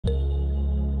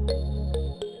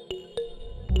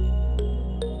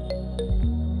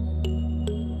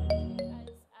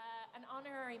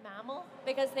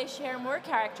Because they share more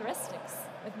characteristics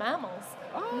with mammals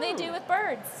than they do with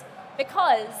birds.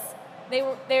 Because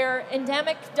they're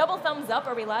endemic. Double thumbs up,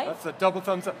 are we live? That's a double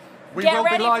thumbs up. We Get will be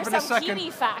ready live for in a some second.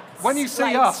 Kiwi facts. When you see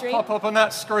live us stream. pop up on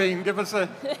that screen, give us a...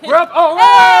 We're up! Oh,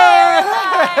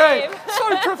 Hey, hey!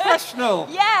 So professional.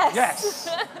 Yes.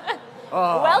 Yes.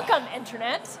 Welcome,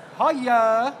 Internet.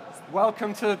 Hiya.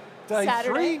 Welcome to day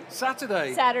Saturday. 3?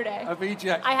 Saturday. Saturday. Of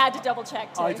EGX. I had to double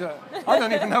check too. I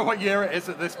don't even know what year it is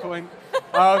at this point.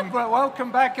 But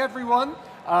welcome back, everyone.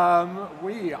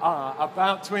 We are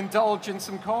about to indulge in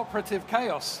some cooperative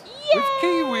chaos with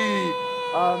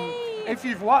KeyWe. If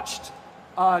you've watched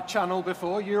our channel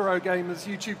before, Eurogamer's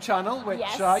YouTube channel, which,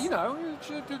 Yes.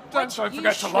 don't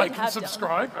forget to like and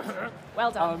subscribe.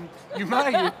 Well done. You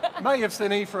may have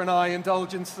seen Aoife and I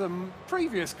indulge in some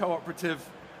previous cooperative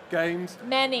games.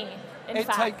 Many, in It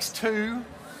fact. Takes Two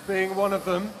being one of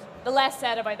them. The less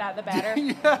said about that, the better.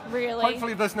 Yeah. Really.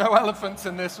 Hopefully there's no elephants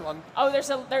in this one. Oh, there's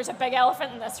a big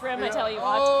elephant in this room, I tell you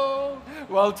what. Oh.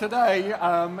 Well, today,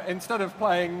 instead of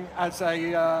playing as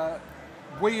a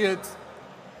weird,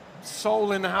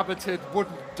 soul-inhabited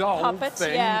wooden doll Puppet,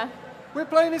 thing, yeah. we're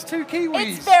playing as two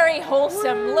Kiwis. It's very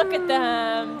wholesome. Look at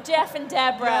them. Jeff and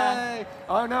Debra. Yay.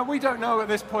 Oh, no, we don't know at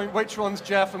this point which one's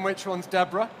Jeff and which one's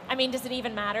Debra. I mean, does it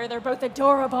even matter? They're both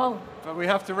adorable. But we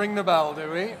have to ring the bell,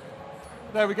 do we?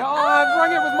 There we go. Oh, I've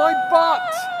rung it with my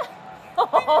butt.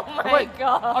 Oh my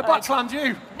God. I butt slammed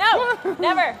you. No,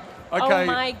 never. Okay, Oh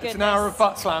my goodness. it's an hour of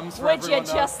butt slams for Would you everyone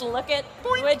now. just look at?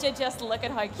 Would you just look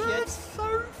at how cute? They're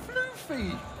so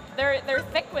floofy. They're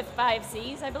thick with 5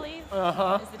 C's, I believe.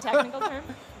 Is the technical term.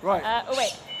 Right. Oh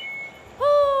wait.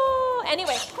 Ooh.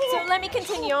 Anyway, so let me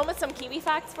continue on with some Kiwi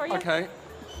facts for you. Okay.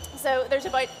 So there's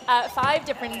about 5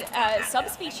 different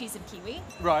subspecies of kiwi.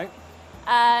 Right.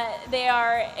 They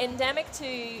are endemic to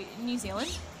New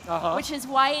Zealand, which is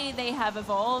why they have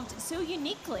evolved so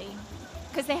uniquely,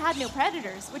 because they had no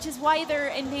predators, which is why they're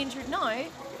endangered now,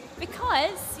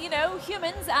 because,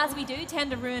 humans, as we do, tend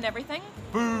to ruin everything.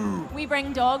 Boo. We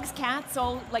bring dogs, cats,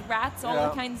 like rats,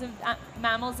 all kinds of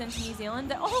mammals into New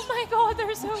Zealand. Oh my God,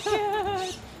 they're so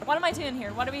cute. What am I doing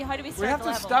here? How do we start We have the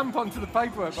to level? stamp onto the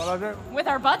paperwork, but I don't... With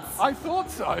our butts? I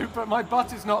thought so, but my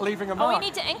butt is not leaving a mark. Oh, we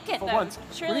need to ink it, for though. once.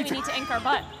 Surely we need to ink our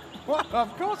butt. What?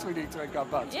 Of course we need to ink our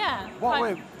butts. Yeah. What Fine.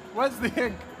 with? Where's the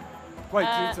ink? Wait,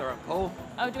 is there a pull?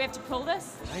 Oh, do we have to pull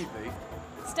this? Maybe.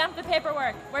 Stamp the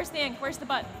paperwork. Where's the ink? Where's the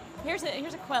butt? Here's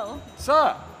a quill.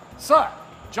 Sir,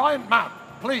 giant man,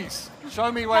 please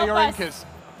show me where Help your us. ink is.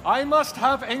 I must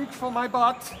have ink for my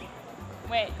butt.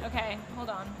 Wait, okay, hold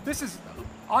on. This is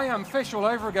I Am Fish all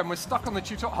over again. We're stuck on the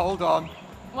tutorial. Hold on.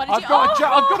 What did I've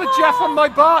got a Jeff on my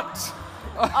butt.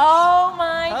 Oh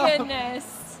my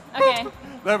goodness. Okay.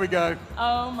 There we go.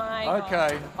 Oh my God.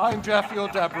 Okay, I'm Jeff, you're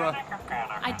Debra.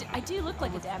 I do look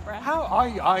like a Debra.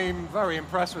 I'm very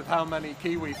impressed with how many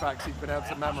Kiwi facts you've been able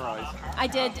to memorize. I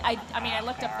did. I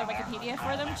looked up the Wikipedia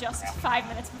for them just 5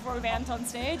 minutes before we went on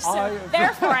stage, so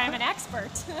therefore I'm an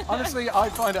expert. Honestly, I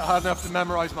find it hard enough to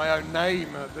memorize my own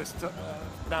name at this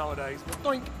nowadays. But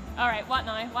doink. All right, what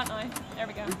now? What now? There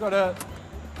we go. We've got a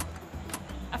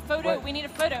photo. Wait. We need a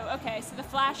photo. Okay, so the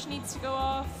flash needs to go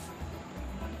off.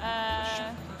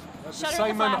 at the Shutter same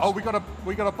the moment. flash. Oh,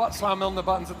 we got a butt slam on the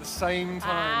buttons at the same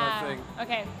time. I think.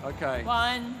 Okay. Okay.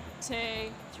 1, 2,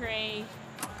 3.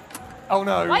 Oh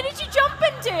no. Why did you jump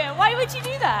into it? Why would you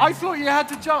do that? I thought you had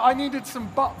to jump. I needed some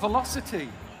butt velocity.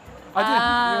 I did.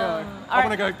 Yeah. I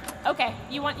want to go. Okay,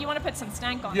 you want to put some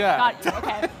stank on. Yeah. Got it.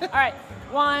 Okay. All right.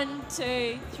 1,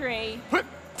 2, 3.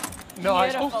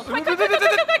 Nice. Beautiful. Oh. Quick, quick, quick, quick,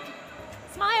 quick, quick.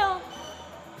 Smile.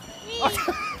 Wee. Oh,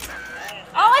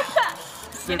 I thought.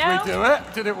 Did we do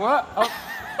it? Did it work? Oh.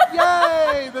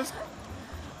 Yay! There's...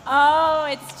 Oh,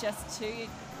 it's just too.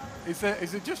 Is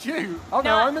it just you? Oh no,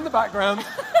 No. I'm in the background,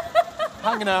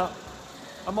 hanging out.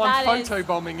 I'm on That is- photo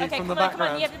bombing you okay, from come the on, background.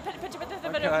 Come on, you have to put it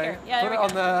over Okay, here. Yeah, put there it we on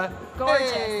go. there.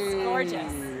 Gorgeous, Hey.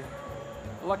 gorgeous.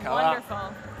 Look at Wonderful.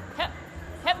 Hip,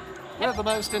 hip, We're hip. the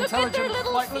most Look at their intelligent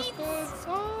little flightless feet. birds.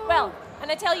 Oh. Well,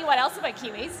 and I tell you what else about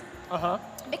kiwis. Uh-huh.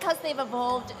 Because they've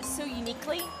evolved so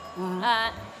uniquely,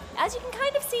 as you can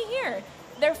kind of see here,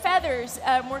 their feathers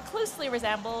more closely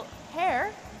resemble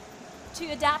hair to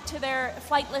adapt to their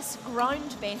flightless,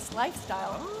 ground-based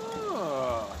lifestyle.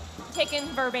 Oh. Taken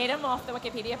verbatim off the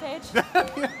Wikipedia page.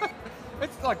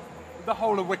 It's like the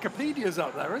whole of Wikipedia's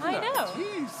up there, isn't I it? know.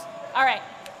 Jeez. All right,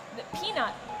 the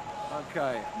peanut,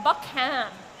 Okay. buckham.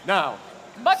 Now,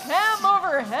 Buckham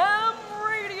over ham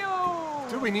radio.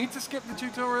 do we need to skip the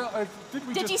tutorial?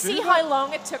 Did you see do how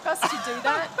long it took us to do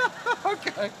that?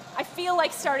 Okay. I feel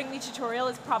like starting the tutorial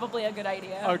is probably a good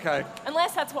idea. Okay.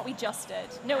 Unless that's what we just did.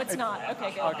 No, it's not.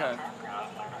 Okay, good. Okay.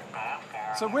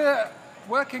 So we're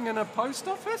working in a post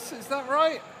office, is that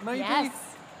right? Maybe? Yes.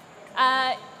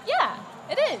 Yeah,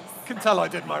 it is. Can tell I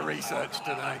did my research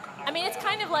today. I mean, it's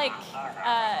kind of like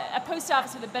a post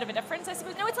office with a bit of a difference, I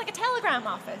suppose. No, it's like a telegram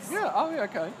office. Yeah, oh yeah,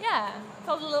 okay. Yeah, with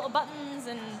all the little buttons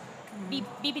and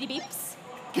beepity beeps.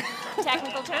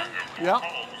 Technical term. Yeah. All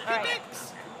right.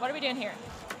 What are we doing here?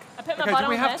 I put my butt do on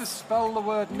we have this. to spell the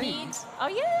word need? Oh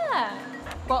yeah.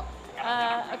 But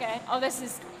Okay. Oh, this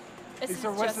is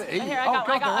where's just. the E? Here, I Oh, got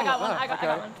God, one. I got all one. of I got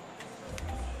that. one.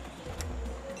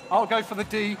 I'll go for the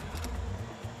D.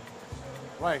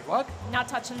 Wait, what? Not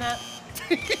touching that.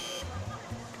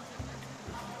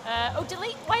 Oh,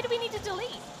 delete. Why do we need to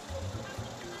delete?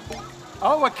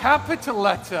 Oh, a capital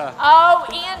letter. Oh,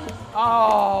 Ian.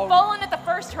 Oh. Falling at the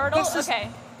first hurdle.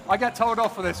 Okay. I get told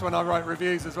off for this when I write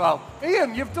reviews as well.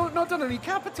 Ian, you've not done any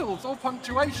capitals or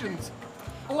punctuations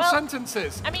or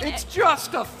sentences. I mean, it's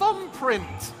just a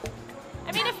thumbprint.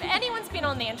 I mean, if anyone's been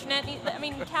on the internet, I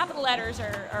mean, capital letters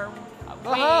are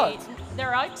They're hard.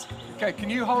 They're out. Okay, can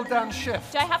you hold down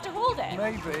shift? Do I have to hold it?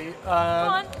 Maybe.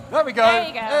 Come on. There we go. There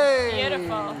you go. Hey.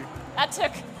 Beautiful. That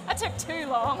took too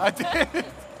long. I did.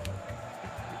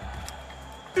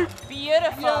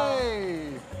 Beautiful.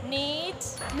 Yay. Need.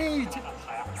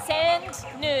 Send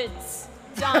nudes.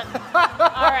 Done.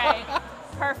 All right.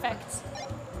 Perfect.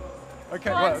 Okay,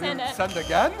 Come on, well, send it. Send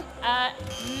again?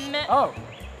 Oh.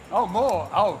 Oh, more.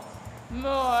 Oh.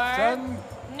 More. Send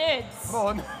nudes.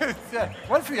 more nudes. Yeah.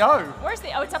 Where's the O? Where's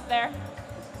the O? It's up there.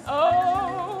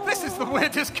 Oh. This is the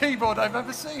weirdest keyboard I've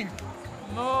ever seen.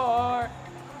 More.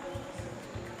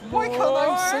 Why can't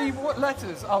I see what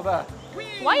letters? Oh, there.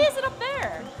 Why is it up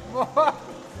there? More.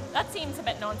 That seems a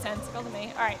bit nonsensical to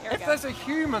me. All right, here we go. If there's a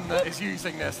human that is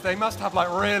using this, they must have like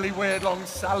really weird long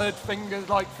salad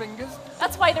fingers-like fingers.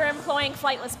 That's why they're employing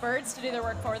flightless birds to do their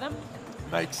work for them.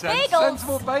 Makes sense. Bagels.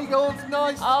 Sensible bagels,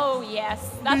 nice. Oh, yes.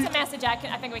 That's a message I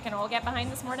think we can all get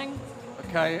behind this morning.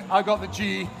 Okay, I got the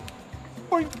G.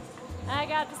 Boink. I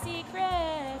got the secret.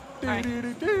 All right.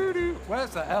 Where's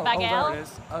the L? Bag oh, L. there it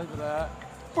is. Over there.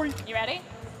 Boink. You ready?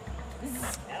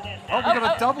 Oh, we're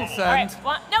going to double send. All right.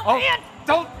 One. No, Oh, Ian.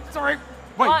 don't. Sorry.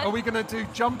 Wait, One. are we going to do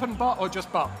jump and butt or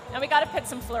just butt? And we got to put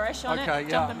some flourish on it. Okay, yeah,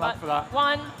 Jump I'm and up butt. for that.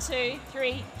 1, 2,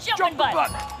 3. Jump Jump and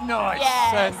butt. Nice.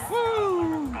 Yes. Send.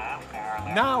 Woo.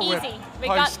 Now Easy. we're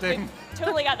posting. We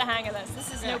totally got the hang of this.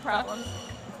 This is no problem.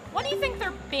 What do you think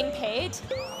they're being paid?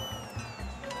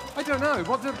 I don't know.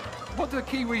 What do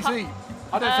kiwis eat?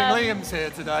 I don't think Liam's here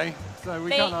today, so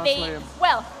we can't ask Liam.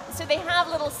 Well, so they have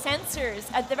little sensors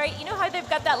at the very. You know how they've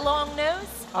got that long nose?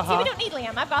 See, we don't need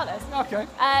Liam. I've got this. Okay.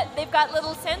 They've got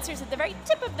little sensors at the very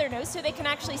tip of their nose, so they can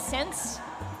actually sense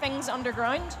things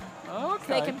underground. Okay.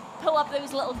 So they can pull up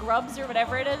those little grubs or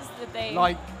whatever it is that they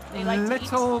like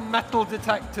little to metal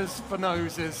detectors for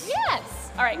noses.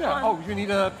 Yes. All right. Yeah. Come on. Oh, you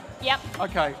need a. Yep.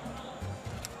 Okay.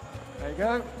 There you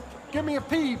go. Give me a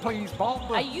P, please, Bob.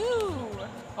 You.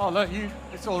 Oh, look,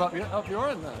 it's all up your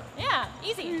end there. Yeah.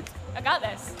 Easy. I got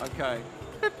this. Okay.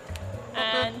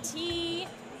 And T.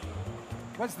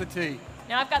 Where's the T?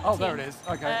 Now I've got the T. Oh, there it is.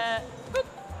 Okay. Boop.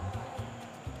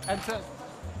 Enter.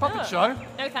 Puppet show.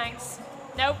 No thanks.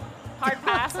 Nope. Hard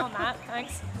pass on that.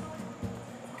 Thanks.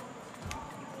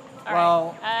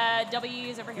 All right.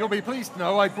 W's over here. You'll be pleased to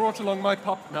know I brought along my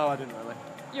puppet. No, I didn't really.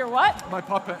 Your what? My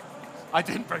puppet. I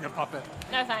didn't bring a puppet.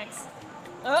 No thanks.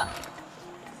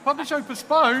 Puppet show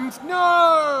postponed?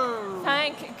 No!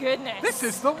 Thank goodness. This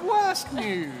is the worst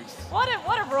news. What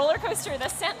a roller coaster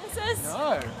this sentence is.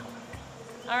 No.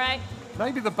 All right.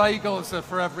 Maybe the bagels are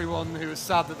for everyone who is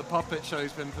sad that the puppet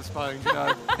show's been postponed, you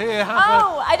know. Here, have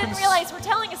I didn't realize we're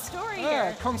telling a story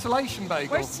here. Consolation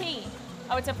bagel. Where's T?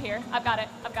 Oh, it's up here. I've got it.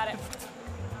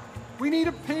 We need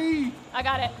a P. I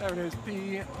got it. There it is.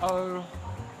 P-O.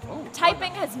 Oh,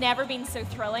 Typing has never been so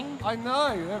thrilling. I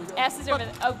know. There we go. S is over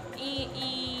there. Oh,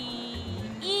 E.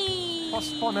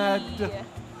 Postponed.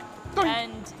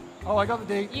 And. Oh, I got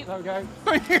the D. There we go.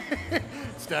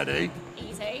 Steady.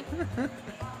 Easy.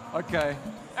 Okay.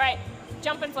 All right.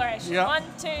 Jump and flourish. Yeah. 1,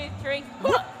 2, 3.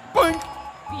 Boink.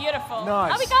 Beautiful.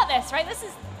 Nice. Oh, we got this, right? This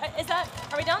is that,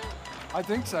 are we done? I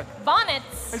think so.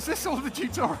 Bonnets. Is this all the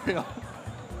tutorial?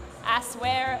 I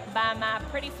swear by my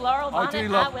pretty floral bonnet,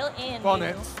 I will end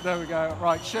bonnets. you. There we go.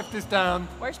 Right, shift is down.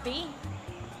 Where's B?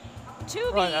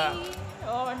 To Right be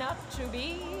or not to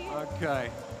be. Okay.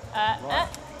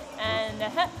 And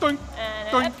Doink, and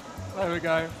doink. There we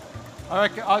go. I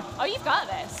reckon oh, you've got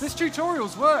this. This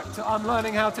tutorial's worked. I'm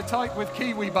learning how to type with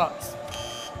kiwi butts.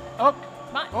 Oh,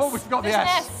 oh, we've got the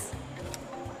S.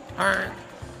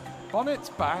 Bonnet's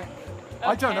back. Okay.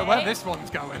 I don't know where this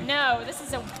one's going. No, this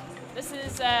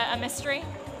is a mystery.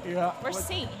 Yeah. Where's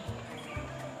C?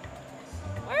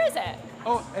 is it?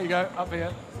 Oh, there you go, up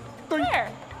here. Doink.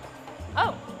 Where?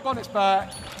 Oh. Bonnet's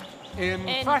back in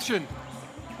fashion.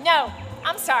 No,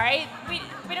 I'm sorry. We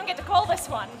don't get to call this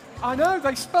one. I know,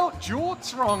 they spelt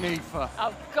jorts wrong, Aoife.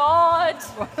 Oh, God.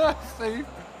 See?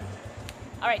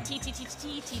 All right, T.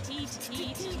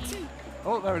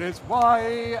 Oh, there it is.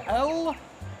 Y-L.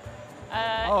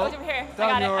 Over here. I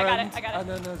got it. And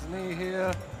then there's an E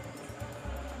here.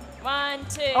 1, 2,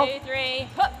 3.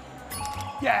 Hup.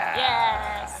 Yeah.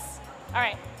 Yes. All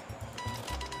right.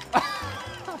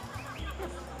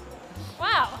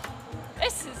 Wow.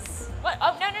 This is what?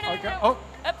 Oh no. Okay. No.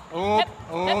 Oh.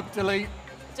 Up. Delete.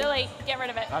 Delete. Get rid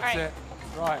of it. That's All right. it.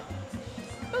 Right.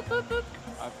 Boop, boop,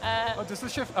 boop. Does the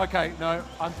shift? Okay, no.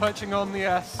 I'm perching on the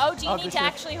S. Oh, do you need the to shift.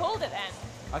 actually hold it then?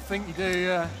 I think you do,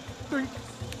 yeah. Doink.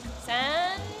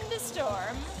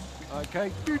 Sandstorm.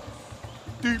 Okay. Doop.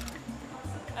 Doop.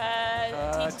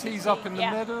 T's up in the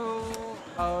middle.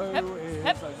 O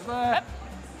is over there.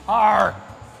 R.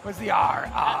 Where's the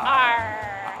R?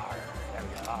 R. There we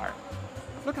go, R.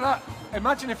 Look at that.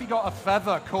 Imagine if he got a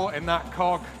feather caught in that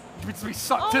cog. He'd be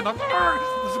sucked in. No.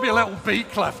 There's would be a little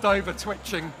beak left over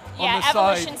twitching on the Yeah,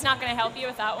 side. evolution's not going to help you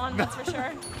with that one, that's for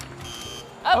sure.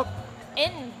 Oh,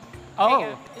 in. There you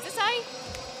go. Is this I?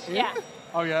 In? Yeah.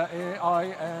 Oh, yeah.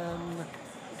 A-I-N.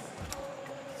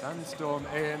 Sandstorm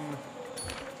in.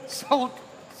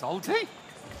 Salty?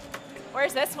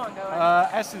 Where's this one going?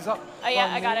 S is up. Oh, yeah,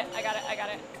 on I got here.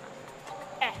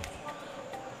 it.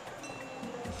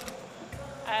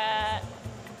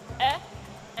 Eh.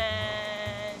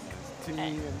 And T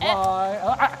and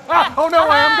Y. Oh no,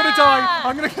 I am going to die.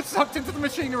 I'm going to get sucked into the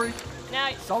machinery. now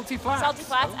Salty Flats. Salty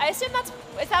Flats. Oh. I assume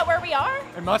is that where we are?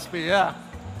 It must be, yeah.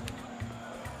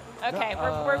 Okay,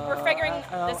 we're figuring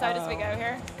this out as we go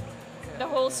here. The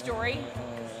whole story,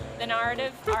 the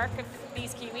narrative arc of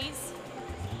these Kiwis.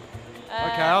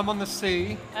 Okay, I'm on the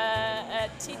C.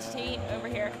 T over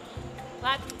here.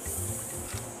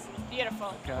 That's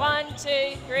beautiful. Okay. 1,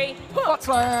 2, 3. Butt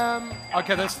slam.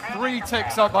 Okay, there's 3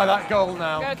 ticks up by that goal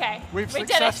now. Okay, We've we did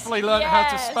it. successfully learned how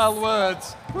to Yes. spell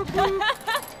words.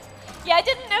 Yeah, I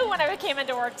didn't know when I came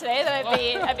into work today that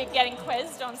I'd be getting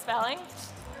quizzed on spelling.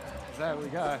 There we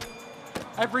go.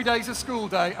 Every day's a school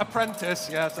day. Apprentice.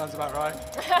 Yeah, sounds about right.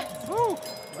 Ooh,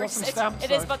 got some stamps.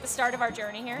 It is but the start of our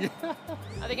journey here. Yeah.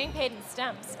 Are they getting paid in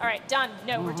stamps? All right, done.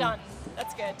 No, we're done.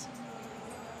 That's good.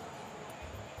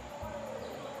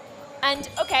 And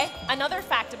okay, another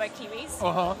fact about Kiwis.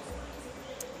 Uh-huh.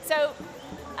 So,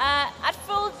 at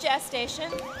full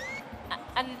gestation,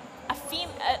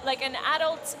 like an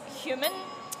adult human,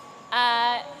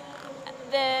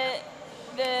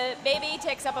 the baby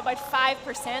takes up about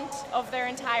 5% of their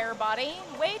entire body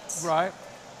weight. Right.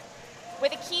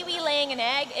 With a Kiwi laying an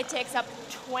egg, it takes up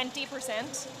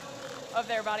 20% of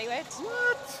their body weight.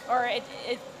 What? Or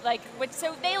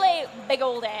so they lay big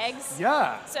old eggs.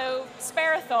 Yeah. So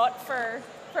spare a thought for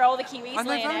all the Kiwis And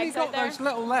laying they've only eggs out got there. those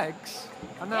little legs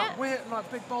and that Yeah. weird, like,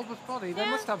 big bulbous body. They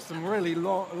Yeah. must have some really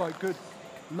good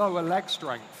lower leg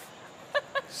strength.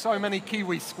 So many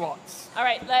Kiwi squats. All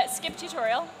right, let's skip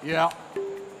tutorial. Yeah.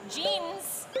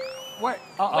 Jeans. Wait.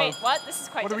 Wait, what? This is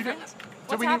quite What do we do? different. Do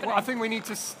What's we need, happening? I think we need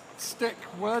to stick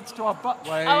words to our butt.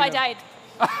 Wait. Oh, I died.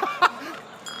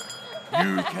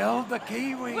 You killed the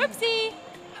Kiwi. Whoopsie.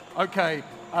 Okay.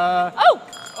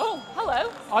 Oh,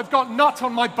 hello. I've got nut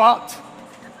on my butt.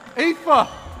 Aoife,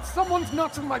 someone's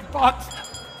nut on my butt.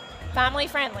 Family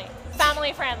friendly.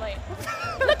 Family friendly.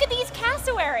 Look at these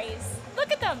cassowaries.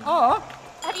 Look at them. Oh.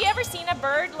 Have you ever seen a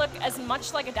bird look as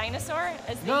much like a dinosaur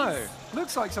as these? No.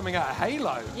 Looks like something out of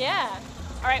Halo. Yeah.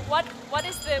 All right. What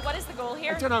is the goal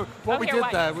here? I don't know. What we here, did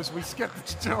what? there was we skipped the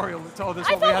tutorial that told us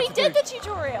I what we thought had we to did do. the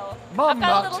tutorial. Mum I've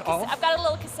nut off. got a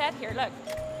little cassette here. Look.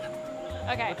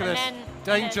 Okay. Look at this.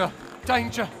 Danger.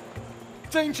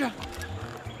 Danger.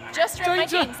 Just rip my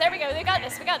Danger. jeans. There we go. We got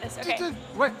this. Okay.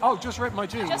 Wait. Oh, just rip my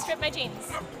jeans. Just rip my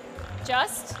jeans.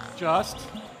 Just.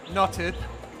 Knotted.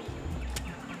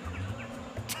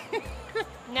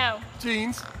 No.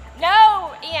 Jeans.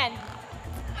 No, Ian.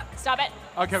 Stop it.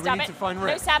 Okay, we Stop need it. to find No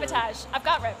ripped. sabotage. I've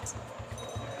got ripped.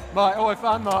 I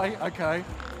found my. Okay.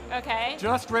 Okay.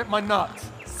 Just rip my nut.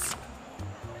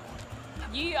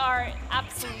 You are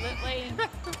absolutely.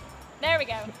 There we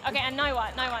go. Okay, and now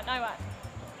what?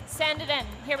 Send it in.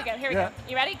 Here we go. Yeah.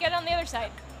 You ready? Get on the other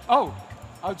side. Oh,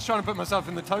 I was trying to put myself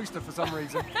in the toaster for some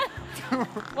reason.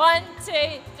 1, 2,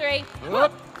 3.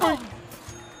 Whoop. Boom.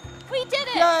 We did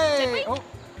it. Yay! Did we? Oh,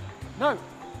 no.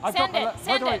 I've Send got it, my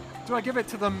send it. Do I give it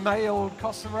to the male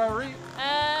Kossarari?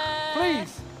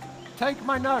 Please, take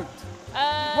my note.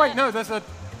 Wait, no, there's a.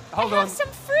 Hold I on. have some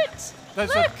fruit. There's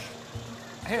Look.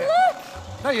 Here. Look.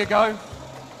 There you go.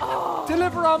 Oh.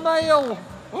 Deliver our mail.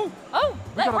 Ooh. Oh,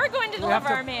 We're going to deliver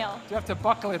our mail. Do you have to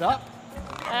buckle it up?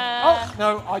 Oh,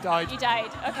 no, I died. You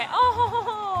died. Okay.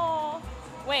 Oh.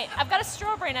 Wait, I've got a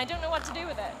strawberry and I don't know what to do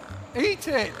with it. Eat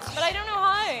it. But I don't know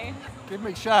how. Give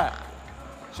me share.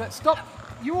 Stop.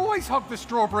 You always hug the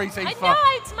strawberries, Aoife. I know,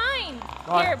 it's mine.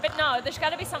 Right. Here, but no, there's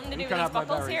got to be something to do with these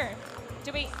buckles here.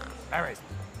 Do we? Berries.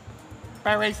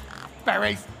 Berries.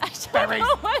 Berries. I don't Berries.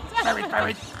 know what Berries.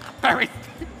 Berries. Berries.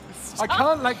 I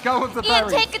can't let go of the Ian,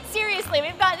 berries. take it seriously.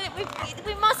 We've got it.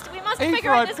 We must Aoife,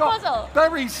 figure out I've this got puzzle.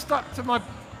 berries stuck to my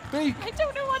beak. I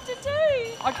don't know what to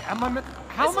do.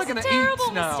 How am I going to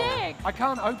eat now? Mistake. I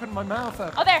can't open my mouth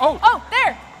up. Oh, there. Oh,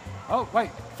 there. Oh, wait.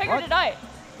 Figured it out.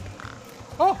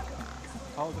 Oh.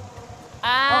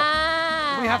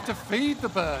 Ah. We have to feed the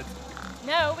bird.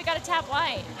 No, we got to tap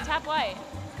white. Tap white.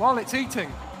 While it's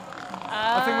eating.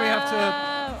 I think we have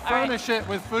to furnish it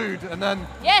with food and then...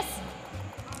 Yes.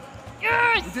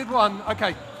 Yes. We did one.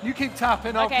 Okay, you keep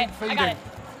tapping, I'll keep feeding. I got it.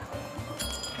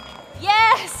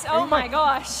 Yes. Oh my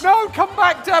gosh. No, come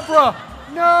back, Debra.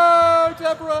 No,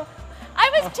 Debra. I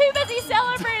was too busy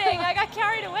celebrating. I got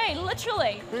carried away,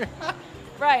 literally.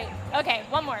 Right. Okay.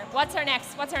 One more. What's our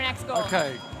next goal?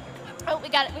 Okay. Oh, we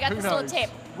got this little tape.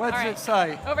 Where does it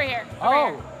say? Over here.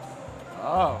 Over here.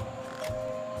 Oh.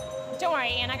 Don't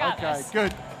worry, Ian. I got this. Okay.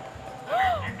 Good.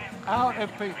 Out of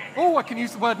peace. Oh, I can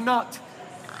use the word nut.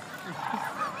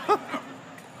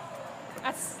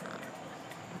 That's.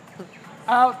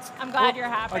 Out. I'm glad you're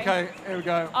happy. Okay. Here we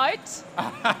go. Out.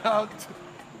 Out.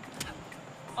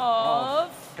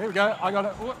 Of. Here we go. I got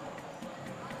it.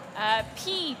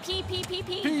 P.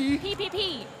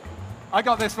 P. I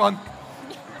got this one.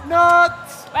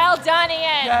 Nuts! Well done,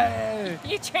 Ian. Yay!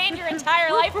 You trained your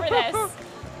entire life for this.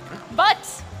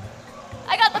 But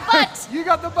I got the butt. You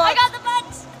got the butt. I got the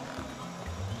butt.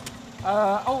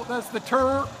 Oh, there's the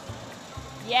tur.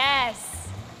 Yes.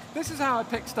 This is how I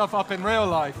pick stuff up in real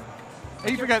life.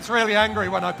 Aoife gets really angry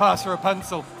when I pass her a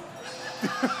pencil.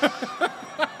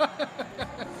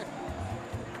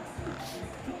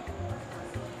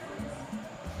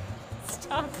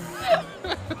 Stop.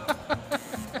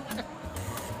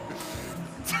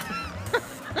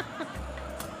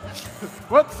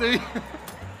 Whoopsie.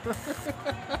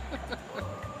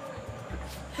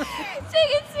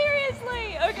 Take it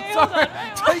seriously. Okay, Sorry, hold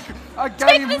on. take a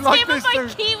game Take like this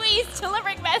this. game of my kiwis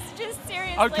delivering messages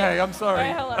seriously. Okay, I'm sorry.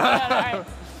 All right, hold on.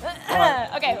 All right.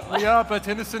 Okay. We are but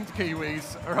innocent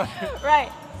kiwis. All right. Right.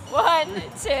 1,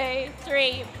 2,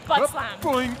 3. Butt slam.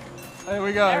 Boink. There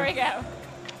we go. There we go.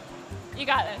 You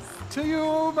got this. To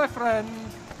you, my friend.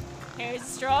 Here's a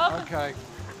straw. Okay.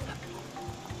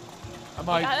 You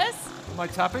got this? Am I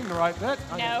tapping the right bit?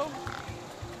 No.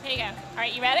 Here you go. All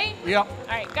right, you ready? Yep. All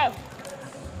right, go.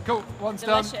 Cool. One's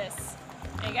done. Delicious.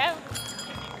 There you go.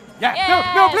 Yeah.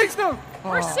 Yes. No, please, no.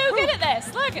 We're so good at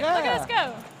this. Look at us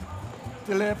go.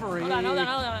 Delivery. Hold on.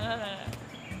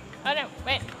 Oh, no,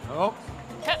 wait. Oh.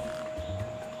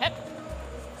 Hip.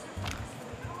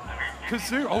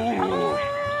 Kazoo. Oh.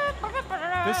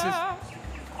 This is... Oh,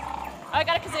 I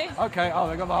got a kazoo. Okay, oh,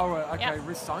 they got the whole way. Okay, Yep.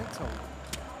 recital.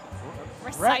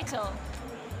 Recital.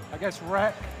 I guess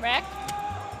wreck. Wreck.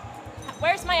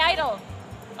 Where's my idol?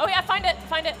 Oh, yeah, find it.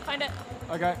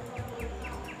 Okay.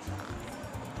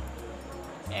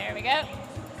 There we go.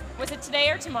 Was it today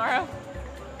or tomorrow?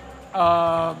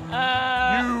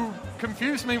 You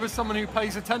confused me with someone who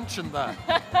pays attention there.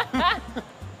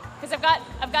 Because I've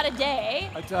got a day.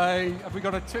 A day. Have we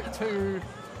got a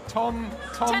Tom?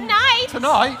 Tonight?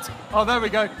 Tonight? Oh, there we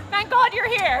go. Thank God you're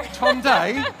here. Tom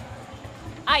Day.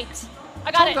 I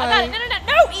got it. Day.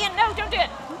 No, Ian, no, don't do it.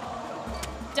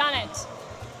 Done it.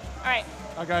 All right.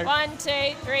 Okay. 1,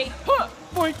 2, 3.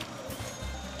 Boink.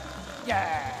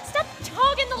 Yeah. Stop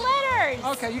hogging the letters.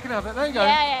 Okay, you can have it. There you go.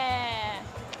 Yeah.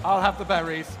 I'll have the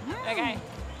berries. Okay.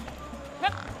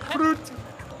 Fruit.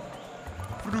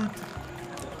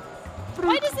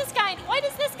 Why does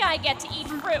this guy get to eat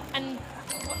fruit and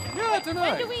Yeah, I don't know.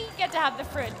 when do we get to have the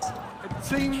fruit? It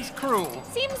seems cruel.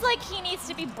 Seems like he needs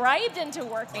to be bribed into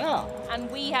working, and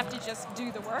we have to just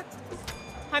do the work.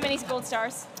 How many gold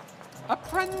stars?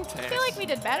 Apprentice. I feel like we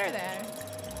did better there.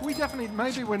 We definitely,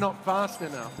 maybe we're not fast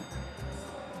enough.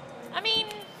 I mean,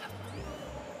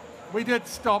 We did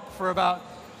stop for about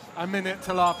a minute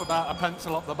to laugh about a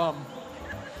pencil up the bum.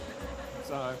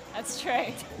 So. that's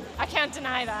true. I can't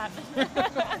deny that.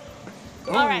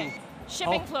 Ooh. All right,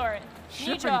 shipping floor. New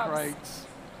Shipping jobs. crates.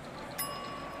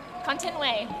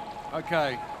 Continue.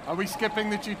 Okay. Are we skipping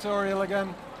the tutorial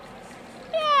again?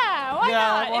 Yeah, why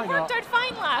not? why It worked not? out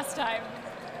fine last time.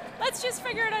 Let's just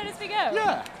figure it out as we go.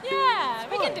 Yeah. Yeah,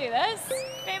 we can fine. do this.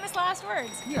 Famous last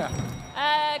words. Yeah.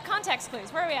 Context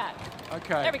clues. Where are we at?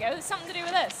 Okay. There we go. There's something to do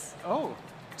with this. Oh.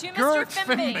 To Mr. Gert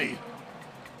Fimby.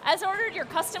 As ordered, your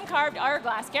custom carved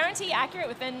hourglass. Guarantee accurate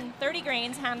within 30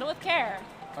 grains. Handle with care.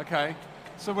 Okay.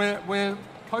 So we're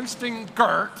posting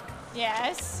Gert.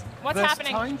 Yes. What's this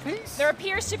happening? Timepiece? There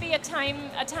appears to be a time.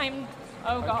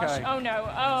 Oh gosh. Okay. Oh no.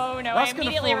 Oh no. That's I gonna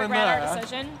immediately fall in regret our there.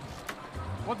 decision.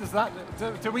 What does that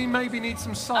do? We maybe need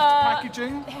some soft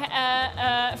packaging?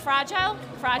 Fragile.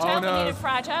 Fragile. Oh, no. We needed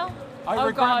fragile. I oh,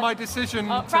 regret God. my decision.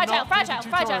 Oh, to fragile. not do the Fragile.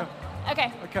 tutorial.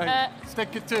 Okay. Okay.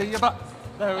 Stick it to your butt.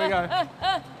 There we go.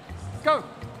 Go.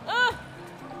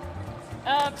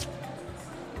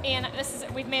 Ian,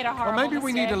 we've made a horrible Or maybe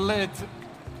we mistake. need a lid.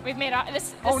 We've made a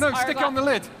this. Oh no! Stick it on the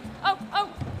lid. Oh.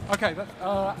 Okay.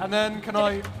 And then can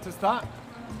I? Does that?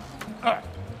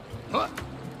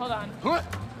 Hold on. What?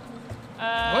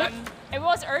 It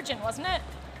was urgent, wasn't it?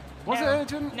 Was it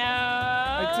urgent?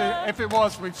 No. If it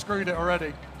was, we've screwed it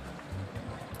already.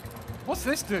 What's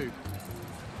this do?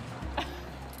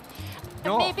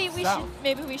 Maybe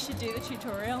we should do the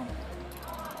tutorial.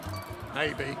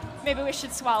 Maybe. Maybe we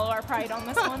should swallow our pride on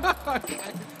this one. Okay.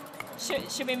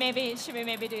 Should we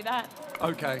maybe do that?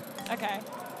 Okay. Okay.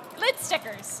 Lid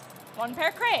stickers. 1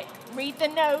 pair crate. Read the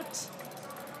note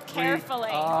carefully.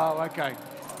 Oh, okay.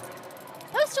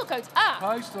 Postal codes.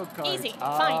 Postal codes. Easy.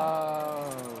 Fine.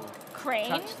 Oh.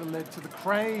 Crane. Attach the lid to the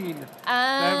crane.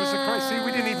 There was a crane. See,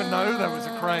 we didn't even know there was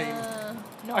a crane.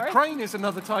 North. A crane is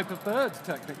another type of bird,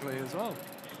 technically, as well.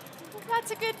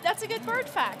 That's a good bird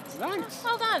fact. Thanks.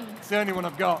 Well done. It's the only one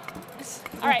I've got.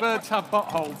 All right. Birds have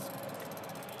buttholes.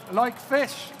 Like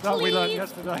fish that we learned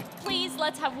yesterday. Please,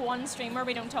 let's have one stream where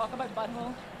we don't talk about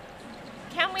butthole.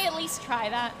 Can we at least try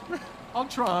that? I'll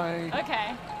try.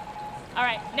 Okay. All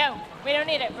right. No, we don't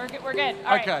need it. We're good.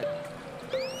 All right. Okay.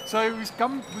 So it was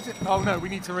oh no, we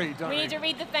need to read, don't we? We need to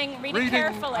read the thing. Read Reading it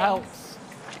carefully. helps.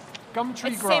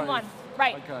 Gumtree It's the Grove. same one.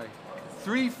 Right. Okay.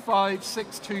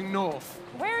 3562 North.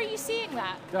 Where are you seeing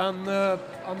that? On the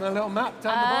little map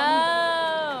down the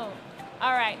bottom. Oh.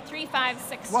 All right.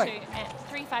 3562. Wait.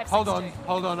 3562.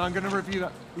 Hold on. I'm going to review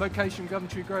that. Location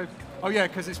Gumtree Grove. Oh yeah,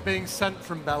 because it's being sent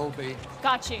from Belby.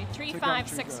 Got you.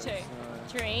 3562. Grove,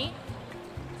 3,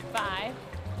 5.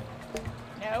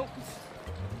 No.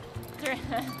 3,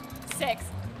 6,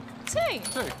 2.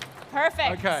 2.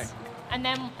 Perfect. Okay. And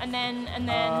then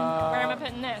where am I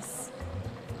putting this?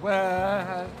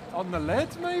 Where on the lid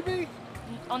maybe?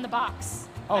 On the box.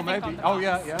 Oh, I think maybe. on the Oh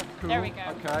box. yeah. Cool. There we go.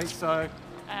 Okay, so.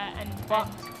 But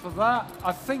for that,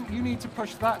 I think you need to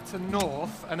push that to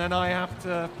north, and then I have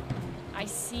to I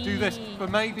see. do this. But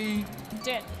maybe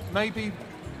Do it.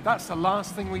 that's the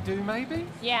last thing we do. Maybe.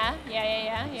 Yeah.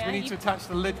 We need to attach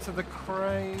the lid to the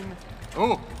crane.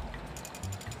 Oh.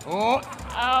 Oh.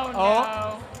 Oh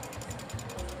no.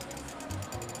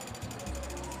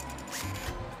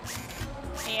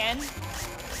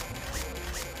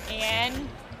 Ian.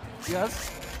 Yes.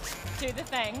 Do the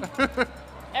thing.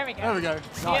 There we go. There we go.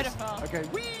 Nice. Beautiful. Okay.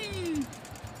 Whee!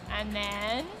 And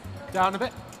then Down a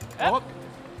bit. Up.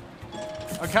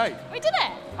 Okay. we did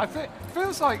it.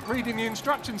 Feels like reading the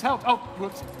instructions helped. Oh,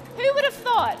 whoops. Who would have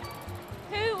thought?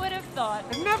 Who would have thought?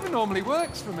 It never normally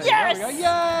works for me. Yes! There we go.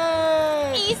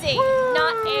 Yay! Easy. Woo!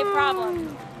 Not a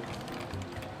problem.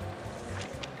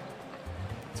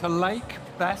 To Lake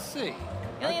Bessie.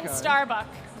 Million Okay. Starbuck.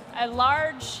 A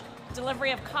large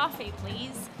delivery of coffee,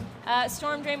 please.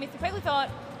 Storm drain me quickly thought.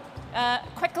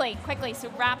 Quickly. So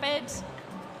rapid,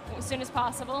 as soon as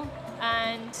possible.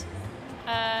 And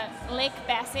Lake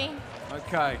Bessie.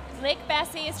 Okay. Lake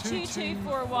Bessie is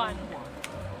 2241.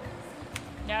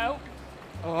 No.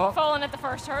 Oh. Falling at the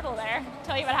first hurdle there.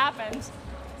 Tell you what happened.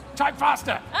 Type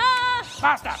faster.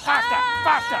 Faster.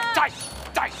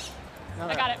 Type.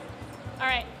 I got it. All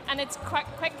right, and it's quick,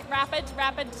 rapid.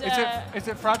 Is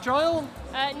it fragile?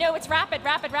 No, it's rapid.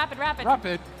 Rapid. Up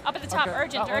at the top,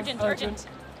 Okay, urgent.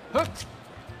 Hooked.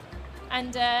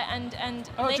 And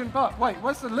Urgent but wait,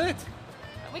 where's the lid?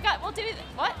 we'll do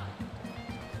what?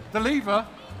 The lever.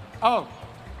 Oh.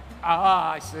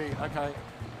 I see. Okay.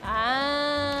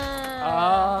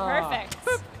 Perfect.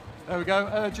 Boop. There we go.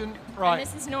 Urgent. Right. And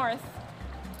this is north.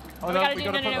 Oh, we no, gotta we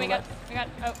do. gotta No. put We the got.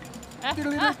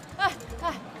 Diddly-doo.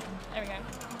 There we go.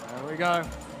 There we go.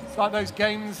 It's like those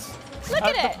games. Look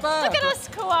at the it. fair, Look at but- us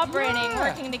cooperating, Yeah.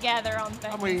 working together on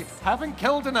things. And we haven't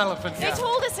killed an elephant They yet.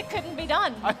 told us it couldn't be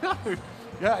done. I know.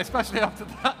 Yeah, especially after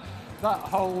that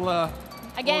whole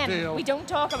Again, ordeal. we don't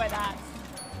talk about that.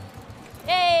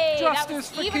 Yay! Justice that was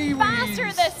for even Kiwis.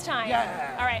 faster this time.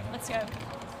 Yeah. All right, let's go.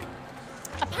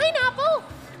 A pineapple.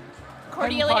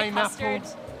 Cordelia pineapple. custard.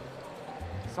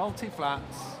 Salty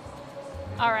flats.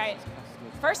 All right.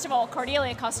 First of all,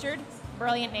 Cordelia custard.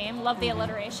 brilliant name. Love the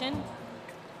alliteration.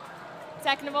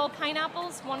 Second of all,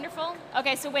 pineapples, wonderful.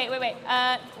 Okay, so wait.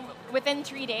 Within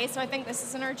 3 days, so I think this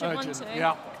is an urgent one too.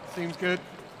 Yeah, seems good.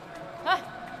 Ah.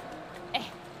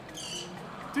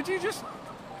 Did you just...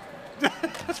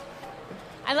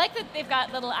 I like that they've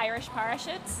got little Irish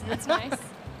parachutes. That's nice.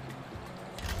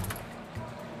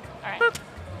 All right.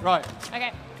 Right.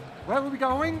 Okay. Where were we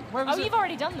going? Where was it? You've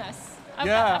already done this. I've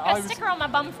Yeah, got a sticker on my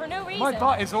bum for no reason. My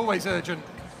butt is always urgent.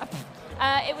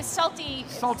 It was salty.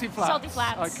 Salty flats. Salty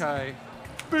flats. Okay.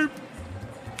 Boop.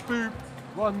 Boop.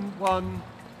 1, 1,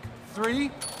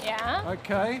 3. Yeah.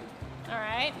 Okay. All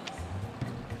right.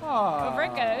 Ah. Over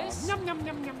it goes. Yum, yum,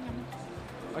 yum, yum, yum.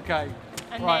 Okay.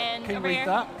 And right. then Can you over read here.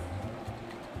 that?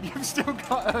 You've still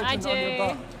got urgent I do. on your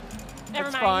butt. Never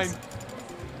It's mind. fine.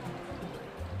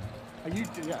 Are you?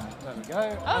 Yeah. There we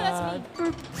go. Oh, that's me.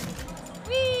 Boop.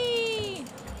 Whee!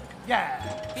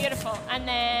 Yeah. Beautiful. And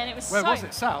then it was Where south. was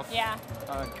it? South. Yeah.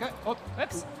 Okay. Oh.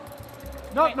 Whoops.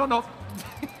 No, Wait. no.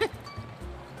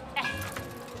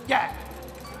 Yeah.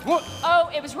 What? Oh,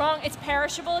 it was wrong. It's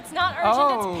perishable. It's not urgent.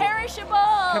 Oh. It's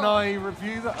perishable. Can I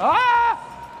review that? Ah!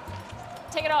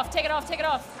 Take it off. Take it off. Take it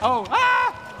off. Oh,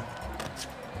 ah!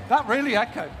 That really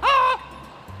echoed. Ah!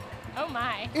 Oh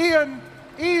my. Ian!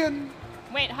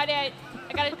 Wait. How do I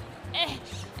gotta.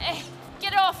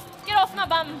 Get off. Get off my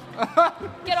bum.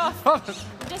 Get off.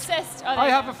 Desist. Oh, there I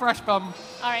you have go. a fresh bum.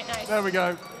 All right. Nice. There we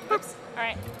go. Oops. All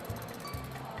right.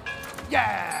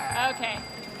 Yeah! Okay.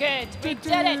 Good. We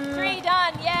did it. 3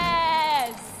 done.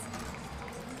 Yes.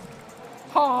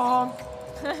 Honk!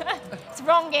 It's the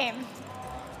wrong game.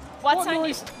 What sound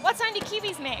noise? do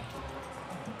kiwis make?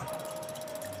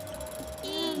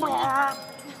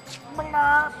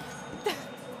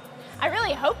 I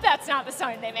really hope that's not the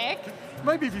sound they make.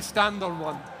 Maybe if you stand on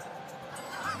one.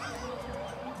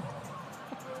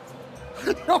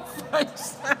 Your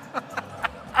face.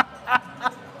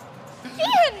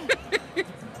 Ian!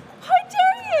 How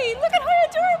dare you? Look at how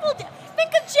adorable.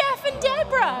 Think of Jeff and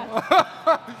Debra.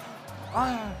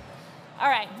 All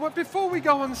right. Well, before we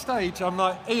go on stage, I'm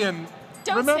like, Ian,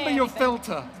 Don't remember say your anything.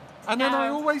 filter. And then I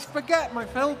No. always forget my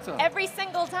filter. Every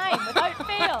single time, without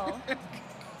fail.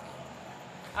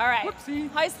 All right. Whoopsie.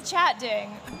 How's the chat doing?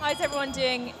 How's everyone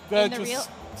doing They're in the just real?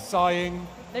 sighing.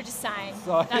 They're just sighing.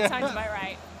 Sigh- That sounds about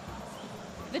right.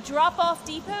 The drop-off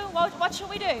depot. What should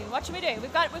we do? What should we do?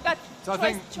 We've got. So I choice-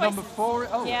 think choices. number 4.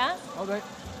 Oh. Yeah? Oh,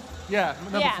 yeah,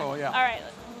 number 4, yeah. All right.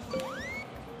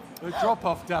 The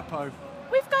drop-off depot.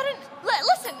 We've got an.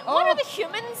 Listen. What Oh. are the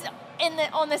humans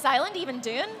on this island even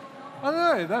doing? I don't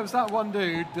know. There was that one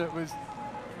dude that was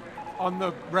on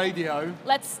the radio.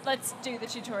 Let's do the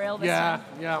tutorial this time.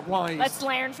 Yeah, wise. Let's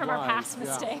learn from our Wise, past yeah.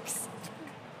 mistakes.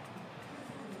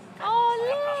 Oh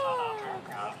look!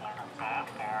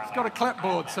 He's got a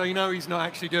clipboard, so you know he's not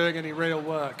actually doing any real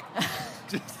work.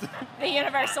 Just, The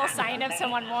universal sign of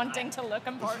someone wanting to look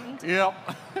important. yep.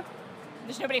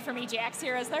 There's nobody from EGX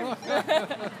here, is there?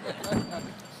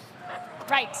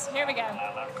 Right, here we go.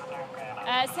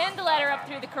 Send the letter up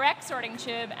through the correct sorting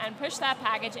tube and push that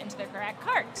package into the correct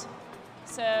cart.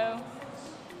 So,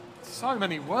 So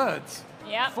many words.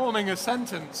 yeah. Forming a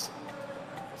sentence.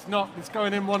 It's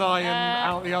going in one eye and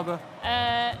out the other.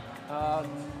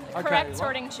 Correct well,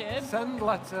 sorting tube. Send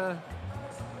letter.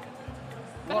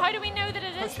 But What? how do we know that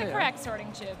it is Push the here. correct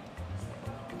sorting tube?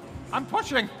 I'm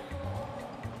pushing.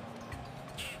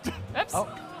 Oops. Oh.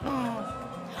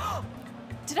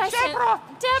 Did I Debra!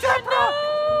 send... Debra, no!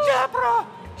 Debra!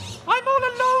 I'm all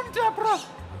alone, Debra!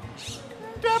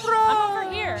 Debra! I'm over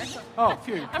here. Oh,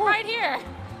 phew. I'm right here.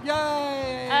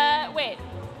 Yay! Wait.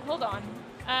 Hold on.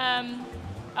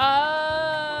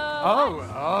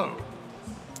 Oh.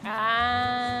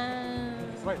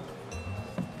 Wait.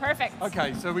 Perfect.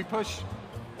 Okay, so we push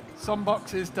some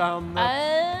boxes down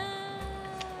there.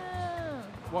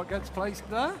 What gets placed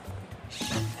there?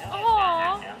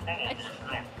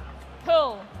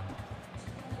 Pull.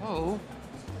 Oh.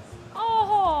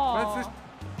 Oh. Where's this?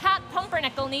 Pat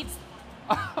Pumpernickel needs...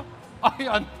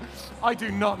 I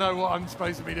do not know what I'm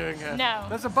supposed to be doing here. No.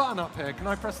 There's a button up here. Can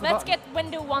I press the Let's button? get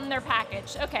window 1 their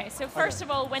package. Okay, so first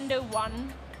of all, window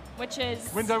 1, which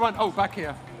is... Window 1. Oh, back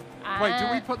here. Wait, do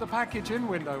we Ah. put the package in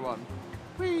window 1?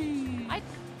 Whee!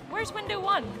 Where's window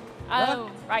 1? There? Oh,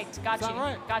 right. Got Is you. that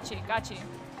right? Got you. There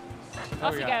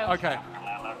Off we you go. Okay.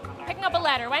 Picking up a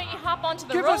letter. Why don't you hop onto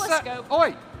the Give roller us that. scope?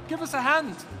 Oi! Give us a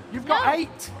hand. You've got No.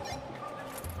 8.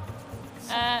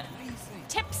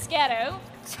 Tipsghetto.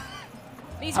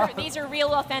 These are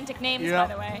real authentic names, Yeah.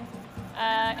 by the way.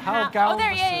 Hal Oh,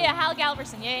 there, yeah, Galverson. Hal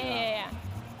Galverson. Yeah.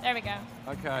 There we go.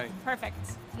 Okay. Perfect.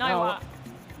 Now- Now what?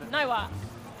 Now what?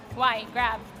 Why?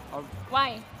 Grab. Oh,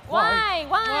 Why?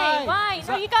 Why?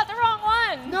 No, you got the wrong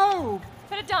one. No.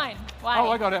 Put it down. Why? Oh,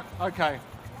 I got it. Okay.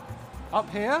 Up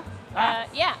here?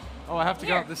 Yeah. Oh, I have to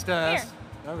go up the stairs. Here.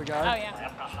 There we go. Oh,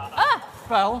 yeah. Ah!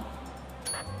 Fell.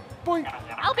 Boink.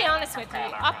 I'll be honest with you.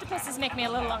 Octopuses make me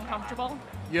a little uncomfortable.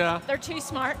 Yeah. They're too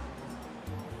smart.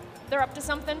 They're up to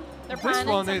something. They're planning This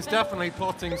one something. is definitely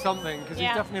plotting something because he's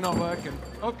definitely not working.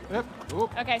 Oh, yep. Oh.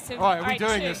 Okay, so. All right, are we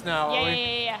doing 2. this now?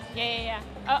 Yeah.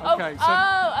 Okay,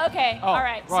 so- Okay. Oh, All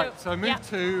right. Right, so move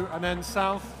 2 and then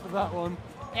south for that one.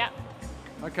 Yeah.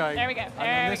 Okay. There we go. And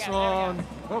then this one.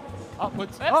 Oh,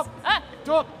 upwards. Whoops. Up. Ah.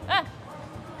 Up. Ah.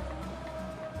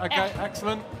 Okay,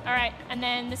 excellent. All right, and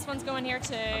then this one's going here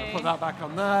too. Put that back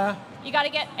on there. You got to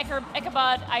get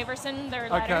Ichabod Iverson, their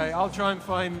letter. Okay, I'll try and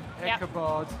find Yep.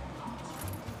 Ichabod.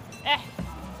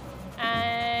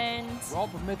 And Rob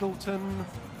Middleton.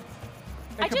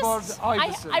 I Ichabod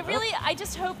Iverson. I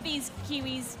just hope these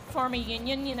Kiwis form a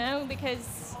union, you know,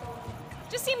 because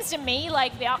it just seems to me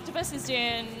like the octopus is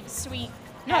doing sweet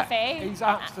Yeah, FA. he's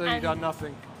absolutely and- done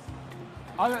nothing.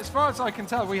 As far as I can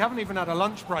tell, we haven't even had a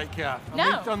lunch break yet. And No.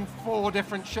 We've done 4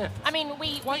 different shifts. I mean,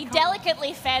 we can't-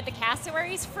 delicately fed the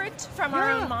cassowaries fruit from our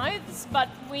Yeah. own mouths, but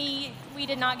we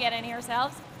did not get any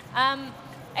ourselves.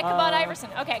 Ichabod Iverson.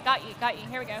 Okay, got you.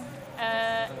 Here we go.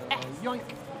 Yoink.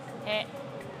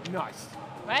 Nice.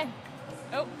 What?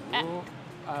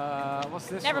 Oh. What's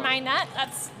this Never one? mind that.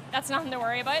 That's nothing to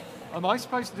worry about. Am I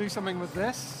supposed to do something with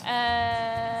this?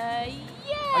 Yeah.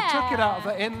 I took it out of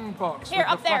the inbox. Here, with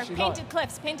up the there. flashy Painted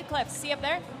light. cliffs. See up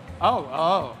there?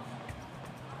 Oh.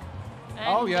 And,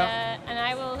 Oh, yeah. And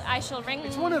I shall ring.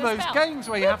 It's one of this those bell. games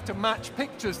where you have to match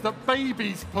pictures that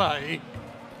babies play.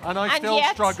 And I still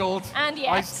yet- struggled. and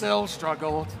yet. I still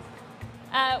struggled.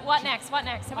 What next?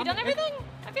 Have we done everything?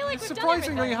 I feel like It's we've done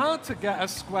surprisingly everything. hard to get a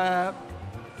square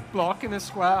block in a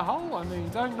square hole. I mean,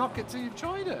 don't knock it till you've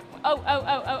tried it.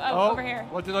 Oh, over here.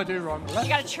 What did I do wrong? You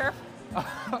got to chirp.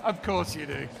 Of course you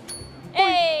do.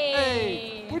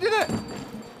 Hey! We did it!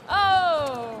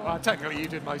 Oh! Well, technically you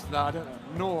did most of that. I don't know.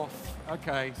 North.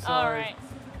 Okay, so... All right.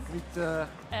 Need, Eh?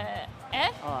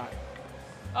 all right.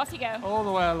 Off you go. All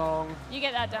the way along. You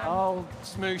get that done. I'll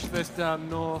smoosh this down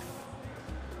north.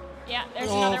 Yeah, there's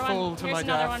All another fall one. to Here's my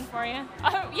another death. one for you.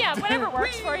 Oh, yeah, whatever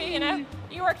works for you, you know.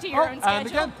 You work to your own schedule. And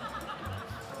again.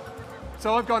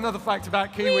 So I've got another fact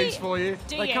about Kiwis for you.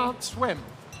 Do They you? can't swim.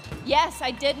 Yes,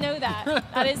 I did know that.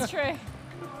 That is true.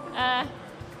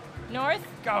 North.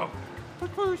 Go.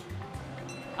 Push.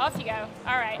 Off you go.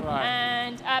 All right. All right.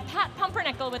 And Pat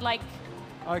Pumpernickel would like.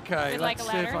 Okay, Would like let's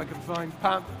a see if letter? I can find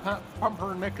Pat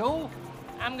Pumpernickel.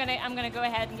 I'm gonna go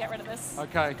ahead and get rid of this.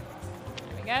 Okay.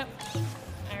 There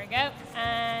we go.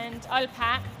 And I'll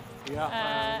Pat. Yeah.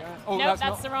 there we go. Oh, no, that's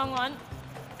not, the wrong one.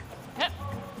 Yep.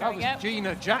 that There was we go.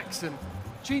 Gina Jackson.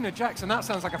 Gina Jackson, that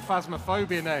sounds like a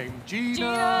Phasmophobia name.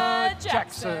 Gina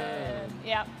Jackson.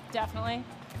 Yeah, definitely.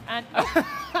 And oopsie.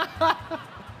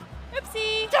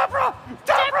 Debra,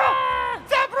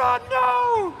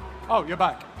 no! Oh, you're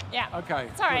back. Yeah. Okay.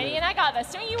 It's all right, brilliant. Ian. I got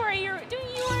this. Don't you worry your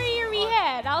wee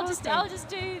head. I'll just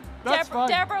do. That's fine.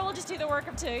 Debra will just do the work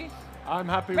of 2. I'm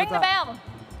happy Ring with the that. bell.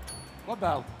 What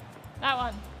bell? That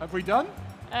one. Have we done?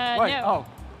 no. Wait, oh.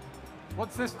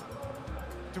 What's this?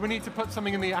 Do we need to put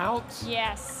something in the outs?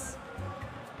 Yes.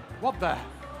 What the?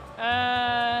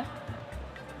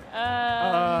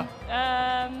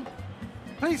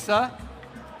 Please, sir.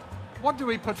 What do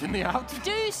we put in the out?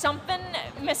 Do something,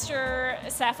 Mr.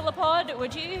 Cephalopod,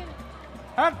 would you?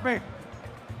 Help me.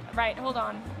 Right, hold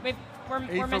on. We're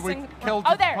Aoife, missing. we killed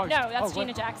Oh, the there. post. No, that's Oh, Gina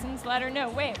wait. Jackson's letter. No,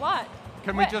 wait, what?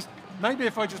 Can What? we just, maybe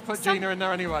if I just put Gina in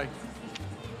there anyway.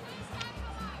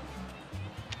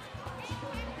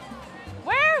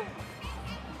 Where?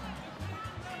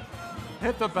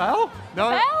 Hit the bell? No.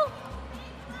 Bell?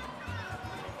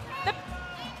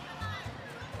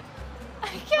 I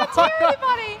can't hear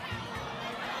anybody.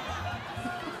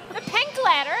 The pink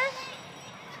letter.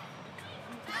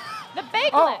 The big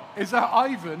Oh, letter. is that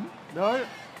Ivan? No.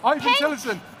 Ivan Pink.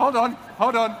 Tillison. Hold on.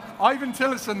 Ivan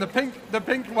Tillison, the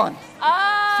pink one.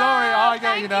 Oh, Sorry, I get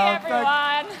thank you now.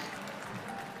 everyone.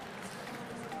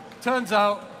 Turns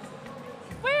out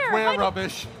Where? we're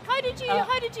rubbish. How did you?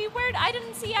 Where? I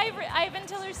didn't see Ivan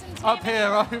Tillerson's name. Up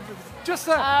here, just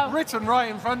there, Oh. written right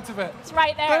in front of it. It's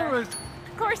right there. There was,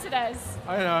 Of course it is.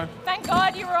 I know. Thank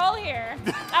God you were all here.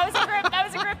 That was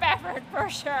a group effort for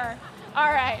sure.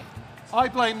 All right. I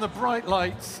blame the bright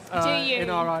lights Do you? in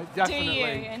our eye, Do definitely. you,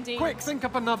 indeed. Quick, think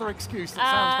up another excuse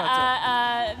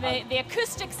that sounds better. The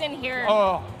acoustics in here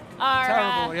Oh, are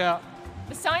terrible, yeah.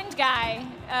 the sound guy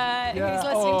Yeah. who's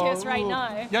listening to us right ooh.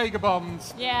 now. Jaeger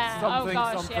bombs. Yeah. Something, oh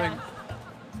gosh. something. Yeah.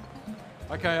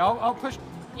 Okay, I'll push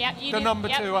Yep, you the do. number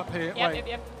Yep. 2 up here. Yep, Wait. yep,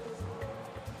 yep.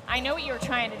 I know what you were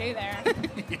trying to do there.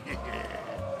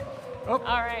 Oh.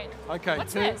 All right. Okay,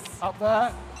 What's 2 this? up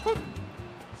there. Whoop.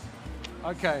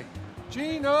 Okay.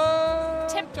 Gina.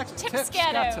 Tip Jackson.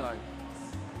 Scatto.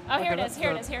 Oh, here it Okay, is. Here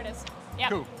it that's is. Here it is. Yep.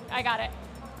 Cool. I got it.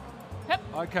 Hup.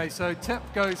 Okay, so tip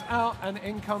goes out and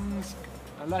in comes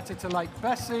a letter to like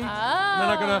Bessie. Oh. And then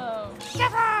I'm gonna. There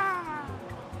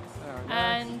we go.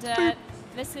 And Boop.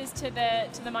 this is to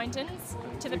the mountains,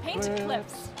 to the painted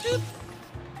cliffs. Boop.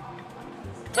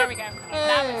 There we go.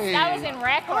 Hey. That was in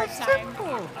record That's time.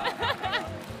 simple.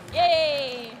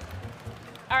 Yay!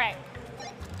 All right.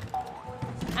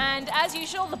 And as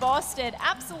usual, the boss did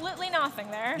absolutely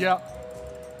nothing there. Yeah.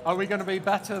 Are we going to be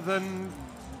better than?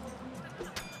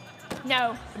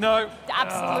 No. No.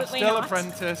 Absolutely still not.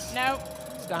 apprentice. No.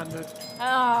 Standard.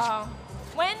 Oh.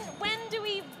 When do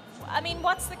we? I mean,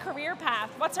 what's the career path?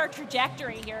 What's our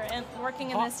trajectory here in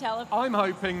working in this tele? I'm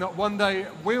hoping that one day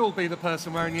we'll be the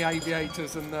person wearing the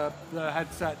aviators and the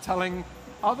headset telling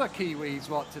other Kiwis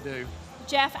what to do.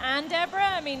 Jeff and Debra?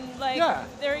 I mean, like, Yeah.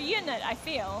 they're a unit, I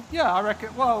feel. Yeah, I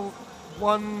reckon, well,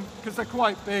 one, because they're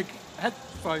quite big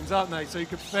headphones, aren't they? So you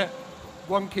could fit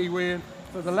one Kiwi in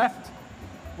for the left,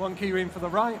 one Kiwi in for the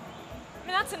right. I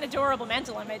mean, that's an adorable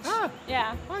mental image. Ah,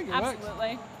 yeah, I think it works.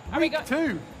 absolutely. Week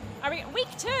 2. Are we week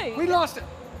 2? We lost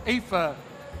Aoife.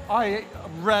 I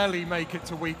rarely make it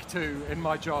to week 2 in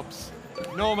my jobs.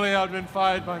 Normally I'd been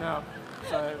fired by now.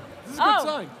 So this is a good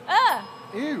sign.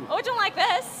 Ew. Oh, I don't like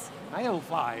this. Male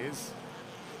flies.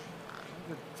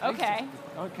 The taste Okay.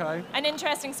 Okay. An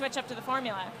interesting switch up to the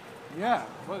formula. Yeah.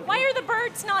 Why are the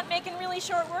birds not making really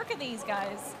short work of these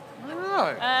guys? I don't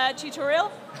know.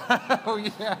 Tutorial? Oh,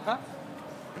 yeah.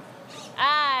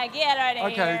 Get out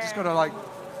of here. Okay, just got to, like,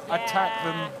 attack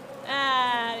them.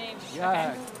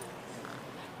 Yeah.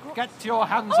 Okay. Get your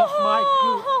hands off my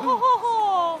glue.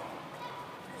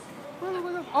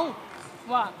 Oh,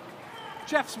 What?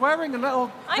 Jeff's wearing a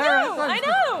little I pair of know, those. I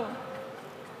know.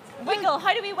 Wiggle,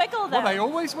 how do we wiggle them? Were they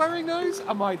always wearing those?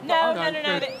 Am I? No, oh, no.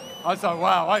 good. I was like,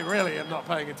 wow, I really am not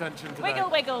paying attention today. Wiggle,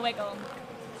 wiggle, wiggle.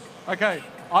 Okay,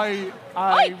 I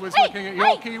was looking at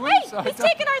your Kiwis. Wait, he's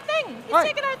taking our thing. He's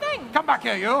taking our thing. Come back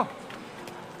here, you.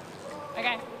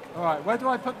 Okay. All right, where do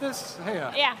I put this?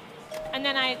 Here. Yeah. And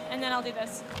then I'll do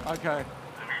this. Okay.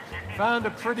 Found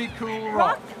a pretty cool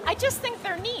rock. I just think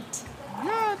they're neat.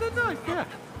 Yeah, they're nice, yeah.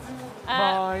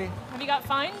 Have you got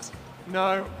find?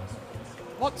 No.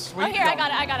 What sweet Oh, here, gum?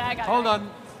 I got it. Hold on.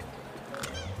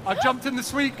 I jumped in the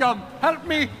sweet gum. Help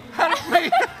me! Help me!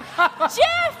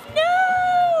 Jeff,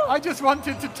 no! I just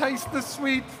wanted to taste the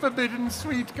sweet, forbidden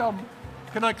sweet gum.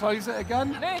 Can I close it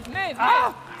again? Move.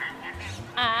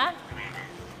 Ah!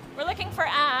 We're looking for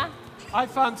I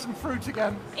found some fruit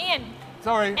again. Ian.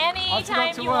 Sorry.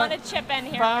 Anytime you want to chip in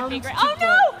here would be great. Bound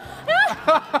Oh, no!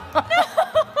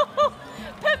 No!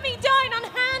 Put me down,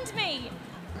 unhand me!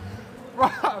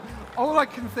 Right. All I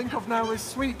can think of now is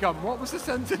sweet gum. What was the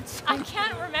sentence? I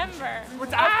can't remember.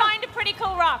 What's- Find a pretty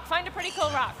cool rock. Find a pretty cool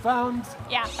rock. Found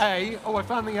Yeah. A. Oh, I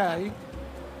found the A.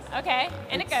 Okay,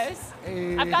 in it goes.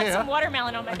 It's, I've got here. some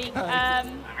watermelon on my beak.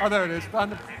 Oh, there it is.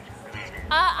 Found.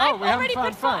 I've we haven't already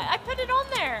found fun. I put it on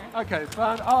there. Okay,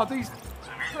 found. Oh, these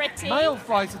Pretty. male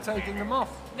flies are taking them off.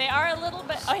 They are a little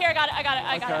bit. Oh, here, I got it. I got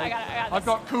Okay. this. I've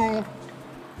got cool.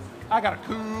 I got a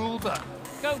cool duck.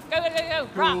 Go.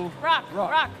 Cool. Rock.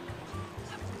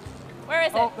 Where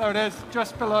is it? Oh, there it is,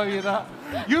 just below you. That.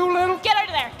 You little. Get out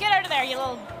of there,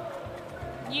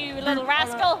 you little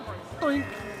rascal. Boink.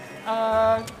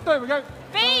 There we go.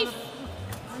 Beef.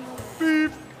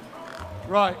 Beef.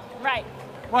 Right. Right.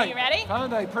 Wait. You ready?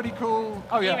 Found a pretty cool.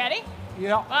 Oh yeah. You ready?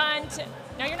 Yeah. 1, 2.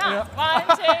 No, you're not. Yeah.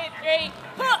 1, 2,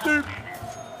 3. Doop.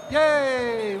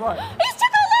 Yay! Right. He took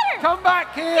our letter. Come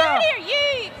back here. Get out here,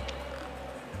 you.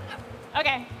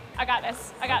 Okay, I got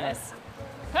this.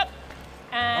 Hup.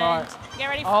 And All right. get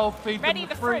ready. I'll feed ready them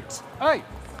the the fruit. Hey.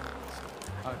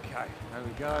 Okay. There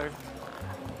we go.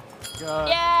 Go.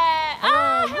 Yeah.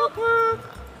 Ah, Hey, help. whoop, whoop.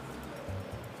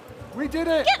 We did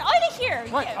it. Get out of here.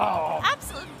 Wait, you. oh.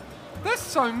 Absolutely. There's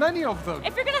so many of them.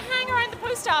 If you're gonna hang around the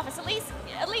post office, at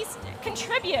least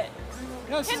contribute.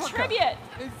 Yeah, this is Contribute.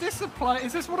 Is this a plague?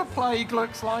 Is this what a plague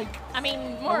looks like? I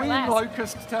mean, more Are or we less. in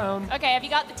Locust Town? Okay, have you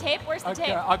got the tape? Where's the Okay,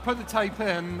 tape? I put the tape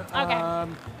in. Okay.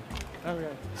 There we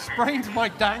go. Sprained my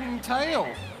dang tail.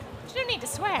 You don't need to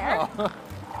swear.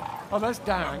 Oh, that's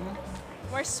dang.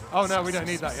 Where's? Oh no, we don't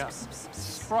need that yet.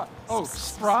 Spra. Oh,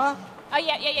 spra. Oh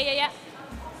yeah.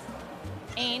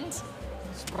 And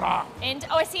Spra.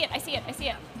 oh, I see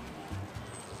it.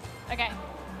 Okay,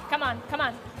 come on.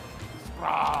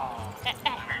 Spra.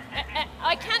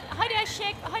 I can't. How do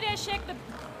I shake the?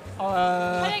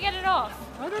 How do I get it off?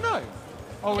 I don't know.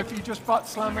 Oh, if you just butt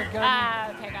slam it again.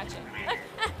 Okay, gotcha.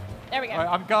 There we go. Right,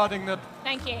 I'm guarding the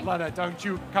Thank you. ladder. Don't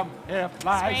you come here,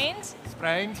 flies. Sprained.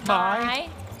 Sprained. My.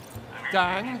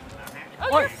 Dang.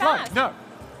 Oh, you're fast. No.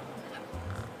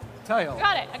 Tail.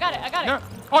 I got it. No.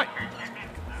 Oi.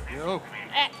 You.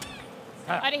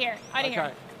 Out of here.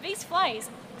 Okay. These flies,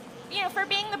 you know, for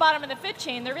being the bottom of the food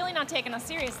chain, they're really not taking us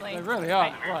seriously. They really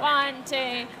are. Right. 1,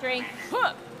 2, 3.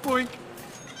 Boink.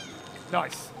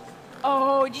 Nice.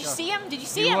 Oh, did you see him? Did you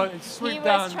see him? He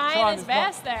was trying his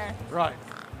best there. Right.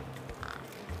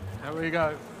 There we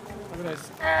go. Look at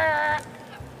this.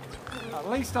 At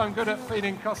least I'm good at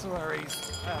feeding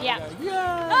cassowaries. Yeah.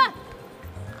 Yeah.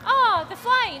 Oh, the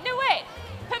fly. No, wait.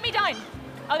 Put me down.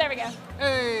 Oh, there we go.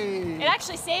 Hey. It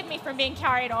actually saved me from being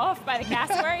carried off by the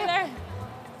cassowary there.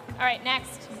 All right,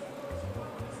 next.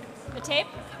 The tape.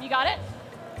 You got it?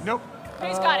 Nope.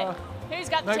 Who's got it? Who's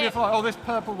got the maybe tape? Oh, this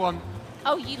purple one.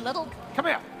 Oh, you little... Come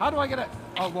here. How do I get it?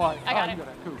 Oh, why? I got it. You got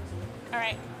it. Cool. All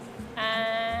right.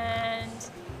 And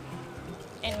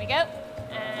in we go.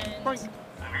 And Boink.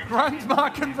 Grandma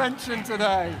convention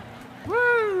today.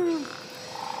 Woo!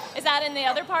 is that in the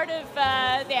other part of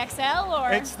the XL,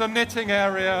 or? It's the knitting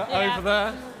area over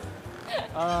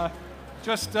there.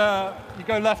 Just you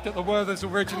go left at the Werther's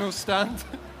original stand.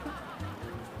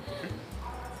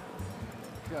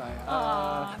 Okay.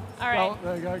 All right. Well,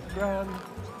 there you go. Grand.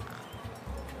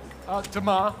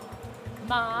 Dama.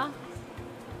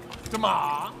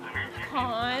 Dama.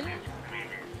 Con.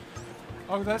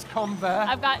 Oh, there's Con there.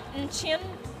 I've got Nchin.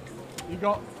 You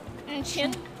got.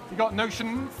 Nchin. You got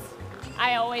notions.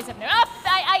 I always have no.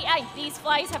 These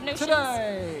flies have notions.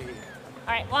 Today.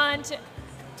 All right, 1, 2.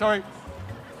 Sorry.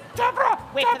 Debra!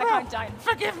 Wait Debra! for the countdown.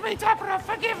 Forgive me, Debra,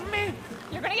 forgive me!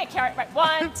 You're gonna get carried. Right,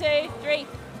 1, 2, 3.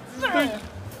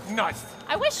 Nice.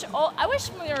 I wish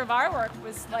more of our work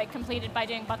was like completed by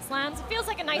doing butt slams. It feels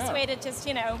like a nice way to just,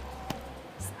 you know,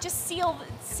 just seal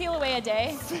away a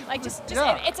day. Like just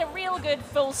it's a real good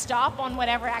full stop on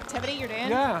whatever activity you're doing.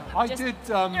 Yeah,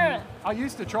 I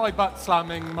used to try butt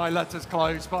slamming my letters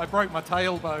closed, but I broke my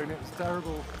tailbone. It was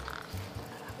terrible.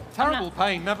 Terrible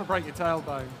pain. Never break your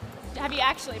tailbone. Have you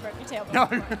actually broke your tailbone? No.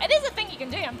 It is a thing you can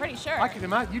do, I'm pretty sure. I can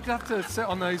imagine. You'd have to sit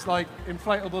on those like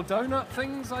inflatable donut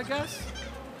things, I guess.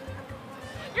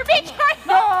 You're being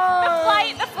careful.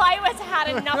 No! The fly was had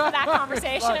enough of that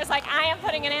conversation. It's like, I am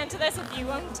putting an end to this if you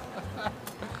won't.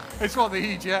 It's what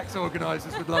the EGX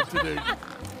organisers would love to do.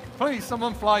 Please,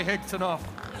 someone fly Higton off.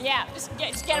 Yeah, just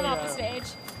get him off the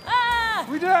stage. Ah!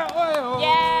 We did it! Oh,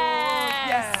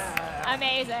 yes! Yeah!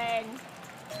 Amazing.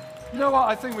 You know what?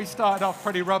 I think we started off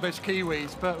pretty rubbish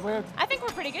Kiwis, but I think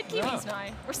we're pretty good Kiwis now.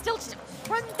 We're still just...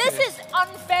 This is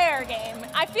unfair game.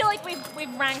 I feel like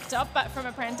we've ranked up but from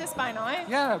Apprentice by now.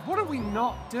 Yeah, what are we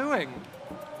not doing?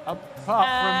 Apart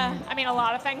from... I mean, a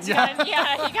lot of things. You gotta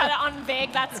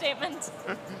unvague that statement.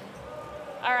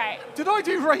 All right. Did I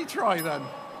do retry then?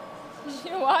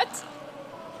 What?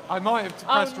 I might have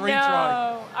pressed retry.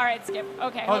 No. All right, skip.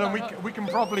 Okay. Hold on, we can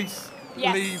probably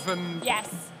leave and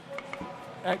exit.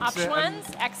 Option ones,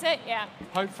 exit, yeah.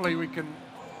 Hopefully we can...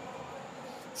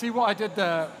 See, what I did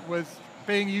there was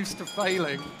being used to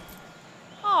failing.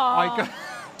 Aww.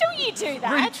 Don't you do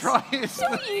that. Retry is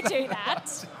Don't you do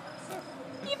that.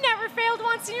 You've never failed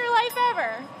once in your life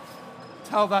ever.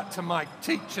 Tell that to my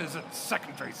teachers at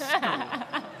secondary school.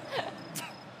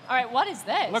 All right, what is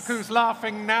this? Look who's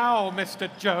laughing now, Mr.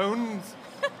 Jones.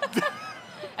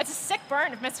 It's a sick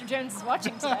burn if Mr. Jones is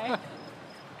watching today.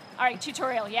 All right,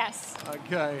 tutorial, yes.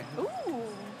 Okay. Ooh.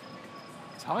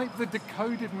 Type the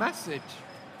decoded message.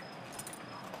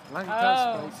 Blank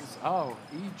spaces. Oh,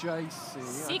 EJC.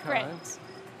 Secret. Okay.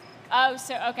 Oh,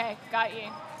 so, okay, got you.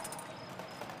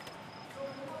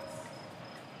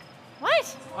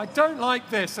 What? I don't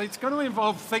like this. It's going to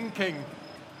involve thinking.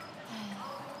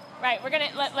 Right, we're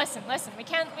gonna listen. We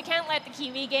can't let the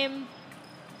KeyWe game,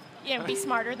 you know, be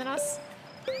smarter than us.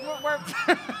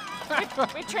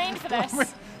 We've trained for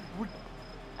this.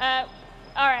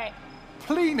 All right.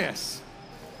 Plenus.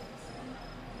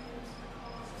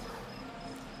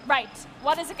 Right.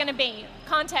 What is it going to be?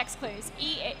 Context clues.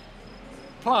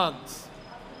 Plants.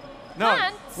 No.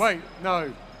 Plants? Wait,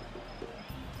 no.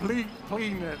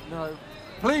 Plenus. No.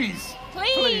 Please.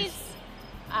 Please.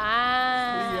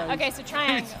 Ah. Please. Okay, so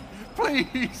triangle.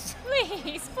 Please.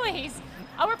 Please.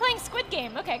 Oh, we're playing Squid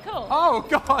Game. Okay, cool. Oh,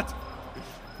 God.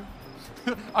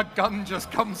 A gun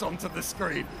just comes onto the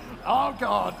screen. Oh,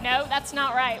 God. No, that's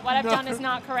not right. What I've done is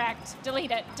not correct.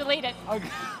 Delete it. Okay.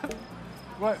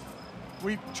 What?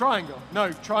 Triangle.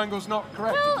 No, triangle's not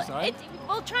correct.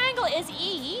 Well, triangle is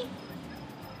E,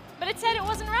 but it said it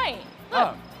wasn't right. Look.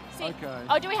 Oh. see. Okay.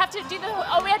 Oh, do we have to do the?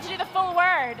 Oh, we have to do the full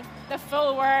word. The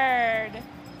full word.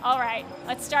 All right.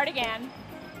 Let's start again.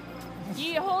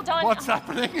 You hold on. What's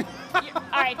happening? All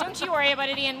right. Don't you worry about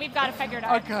it, Ian. We've got to figure it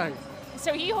out. Okay.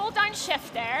 So you hold down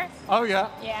shift there. Oh, yeah.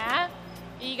 Yeah.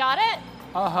 You got it?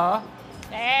 Uh-huh.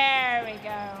 There we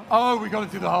go. Oh, we got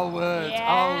to do the whole word.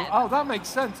 Yeah. Oh, that makes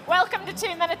sense. Welcome to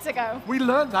 2 minutes ago. We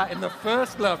learned that in the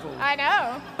first level. I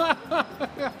know.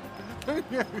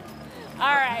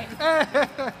 All right.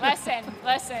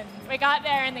 Listen. We got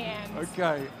there in the end.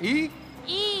 Okay. E?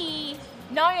 E.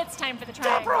 Now it's time for the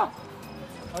triangle. Debra!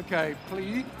 Okay,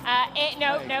 please.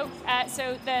 No.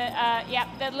 So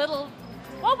the little,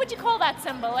 what would you call that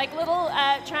symbol? Like little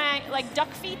triangle, like duck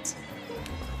feet?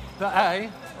 The A.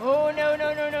 Oh, no.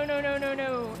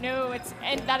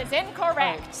 That is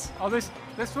incorrect. Oh, this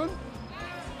one?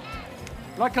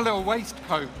 Like a little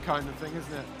waistcoat kind of thing,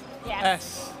 isn't it? Yes.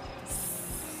 S.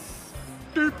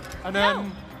 Doop. And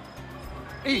then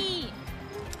E.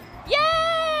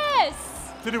 Yes!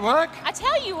 Did it work? I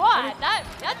tell you what,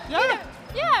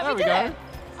 There we did go. it.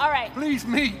 All right. Please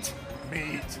meet.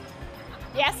 Meet.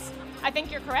 Yes, I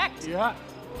think you're correct. Yeah.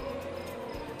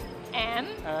 M.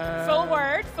 Full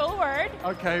word.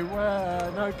 Okay,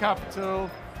 where? No capital.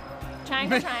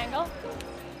 Triangle.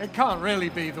 It can't really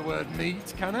be the word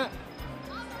meet, can it?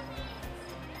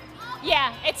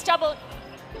 Yeah, it's double.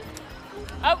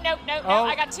 Oh, no. Oh.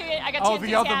 I got too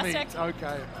the other enthusiastic. meet.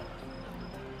 Okay.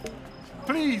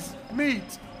 Please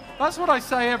meet. That's what I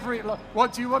say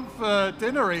what do you want for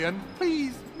dinner, Ian?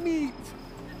 Please meet.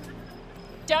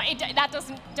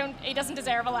 He doesn't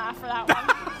deserve a laugh for that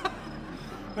one.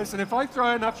 Listen, if I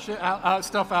throw enough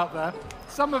stuff out there,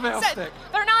 some of it'll stick.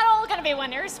 They're not all going to be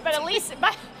winners, but at least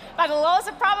by the laws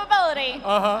of probability,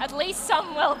 at least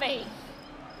some will be.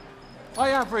 I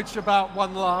average about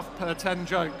 1 laugh per 10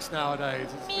 jokes nowadays.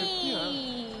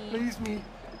 Please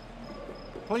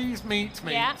meet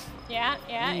me. Yeah.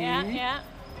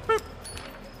 Boop.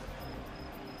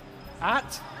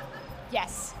 At?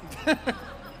 Yes.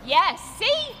 Yes,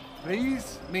 see?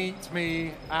 Please meet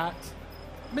me at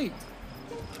meet.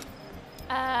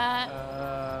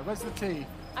 Where's the T?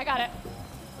 I got it.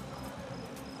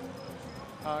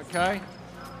 Okay.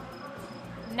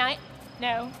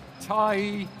 No.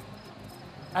 Tie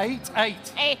 8. 8.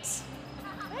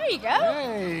 There you go.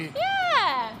 Hey.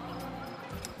 Yeah.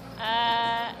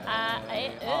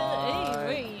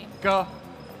 G. H.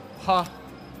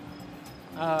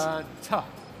 T.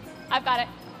 I've got it.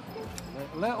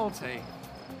 Little T.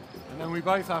 And then we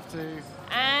both have to.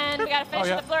 And we got to finish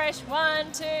with the flourish.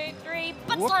 1, 2, 3.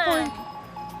 Butt Whoop, slam. boink.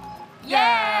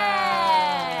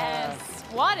 Yes.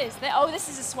 What is that? Oh, this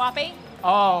is a swappy.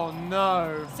 Oh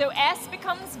no. So S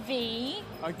becomes V.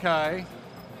 Okay.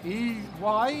 E.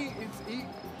 Y. It's E.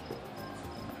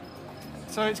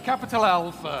 So it's capital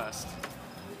L first.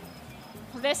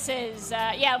 This is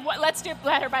let's do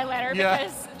letter by letter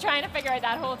because trying to figure out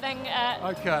that whole thing.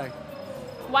 Okay.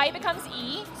 Y becomes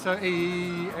E. So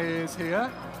E is here.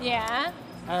 Yeah.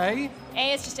 A.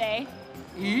 A is just A.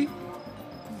 E.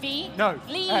 V. No.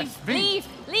 Leave. S. V.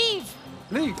 Leave.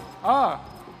 Leave. Ah.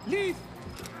 Leave.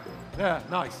 There.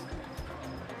 Nice.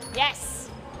 Yes.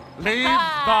 Leave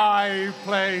thy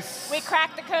place. We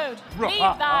cracked the code. Leave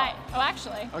thy. Oh,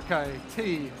 actually. Okay.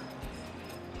 T.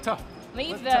 T.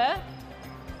 Leave the.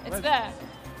 It's the.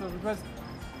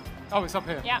 Oh, it's up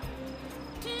here. Yeah.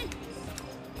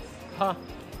 Huh.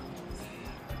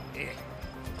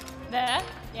 The.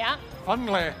 Yeah.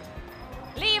 Funly.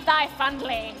 Leave thy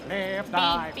fundly. Leave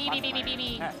thy B.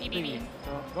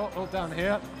 All down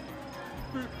here.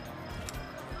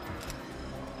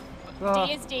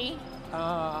 D is D.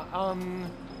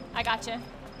 I gotcha.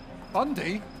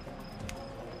 Bundy.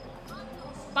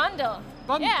 Bundle.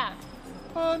 Yeah.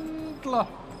 Bundle.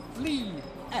 Leave.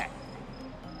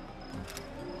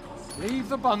 Leave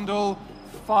the bundle.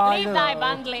 Fly Leave low. thy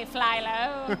bundly fly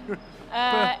low.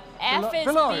 F is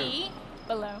below. B.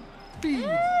 Below. B.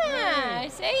 Ah,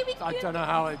 see, I don't know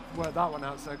how I worked that one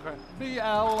out so quick. B,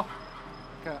 L.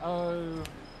 Okay, O.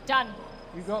 Done.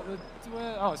 You got the.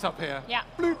 Oh, it's up here. Yeah.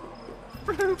 Bloop.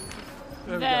 Bloop.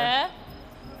 There we go.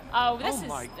 Oh,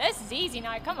 this is easy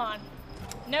now. Come on.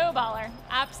 No baller.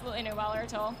 Absolutely no baller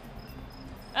at all.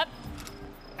 Up.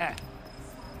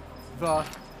 The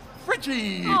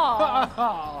Fridgie.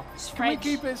 Oh. Can we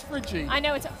keep it as Fridgie? I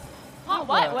know it's. Oh,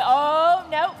 what? Oh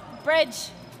no.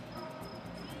 Bridge.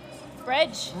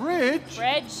 Bridge. Bridge.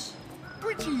 Bridge.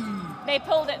 Bridgie. They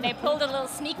pulled it. They pulled a little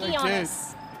sneaky on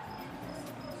us.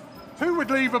 Who would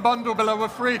leave a bundle below a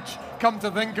fridge? Come to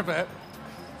think of it.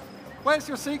 Where's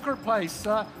your secret place?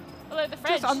 Below the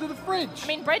fridge. Just under the fridge. I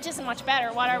mean, bridge isn't much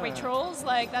better. What are we, trolls?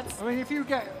 Like, that's... I mean, if you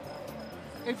get...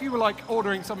 if you were like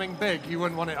ordering something big, you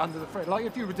wouldn't want it under the fridge. Like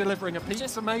if you were delivering a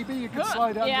pizza, maybe you could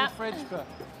slide it under the fridge. But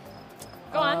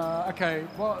go on. Okay.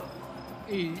 What?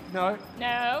 E? No.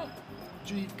 No.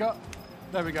 G. Go.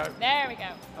 There we go. There we go.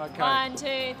 Okay. 1,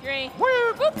 2, 3.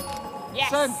 Woo! Whoop. Yes.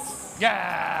 Sense.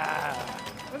 Yeah.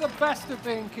 We're the best at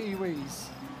being Kiwis.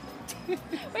 We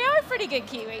are pretty good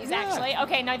Kiwis, actually.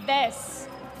 Okay, now this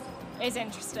is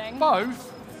interesting.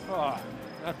 Both? Oh, I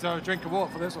have to have a drink of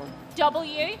water for this one.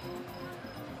 W.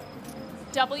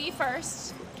 W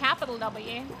first. Capital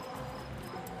W.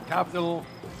 Capital.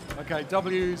 Okay,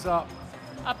 W's up.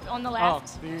 Up on the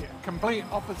left. Oh, the complete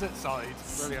opposite side.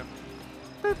 Brilliant.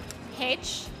 Boop.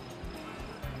 H.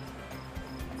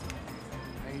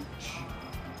 H.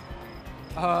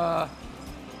 O.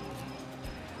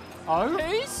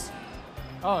 Who's?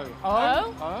 O.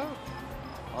 O. O.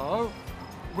 O.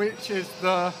 Which is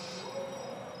the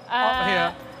up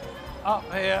here. Up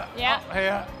here. Yeah. Up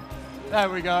here. There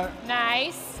we go.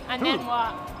 Nice. And then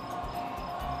what?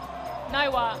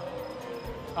 Now what?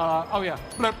 Oh yeah.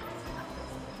 Blip.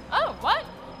 Oh, what?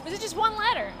 Was it just one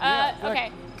letter? Yeah,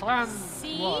 okay. Clan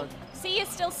C. word. C is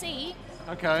still C.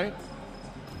 Okay.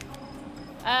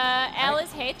 L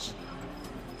is H.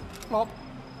 Plop.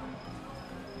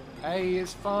 A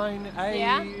is fine. A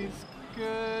Yeah. is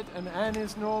good. And N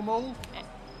is normal.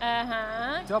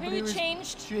 W is Who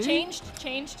changed? G.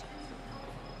 Changed.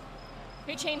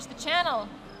 Who changed the channel?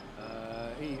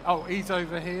 E. Oh, E's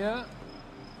over here.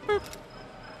 Boop.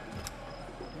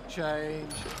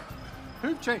 Change.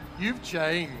 Who changed? You've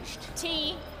changed.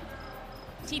 T.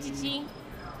 T. T. T.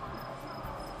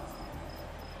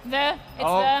 The. It's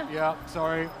Oh, the. yeah.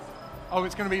 Sorry. Oh,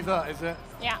 it's going to be the, is it?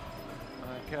 Yeah.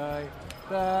 Okay.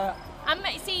 There. I'm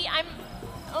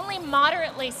only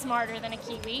moderately smarter than a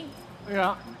Kiwi,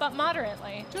 Yeah. but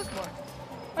moderately. Just one. Who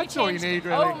That's all you changed-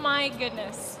 need, really. Oh my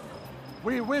goodness.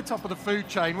 We're top of the food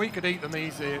chain. We could eat them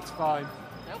easy. It's fine.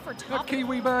 No, for A top.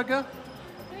 Kiwi burger.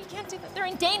 No, you can't do that. They're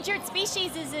endangered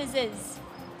species. Is.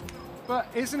 But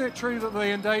isn't it true that the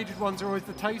endangered ones are always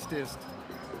the tastiest?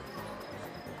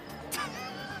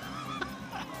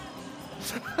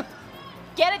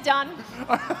 Get it done.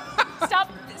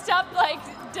 Stop like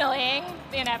delaying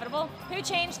the inevitable. Who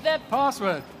changed the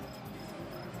Password.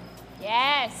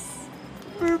 Yes.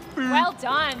 Boop, boop. Well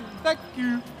done. Thank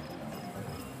you.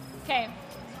 Okay.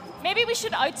 Maybe we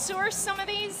should outsource some of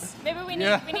these. Maybe we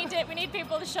need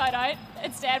people to shout out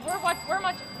instead. We're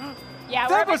much. Yeah.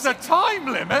 There we're was a time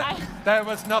limit. I- There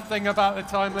was nothing about the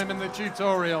time limit in the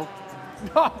tutorial.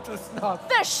 Not just not.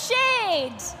 The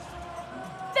shade.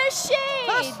 The shade.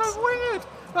 That's so weird.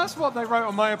 That's what they wrote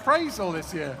on my appraisal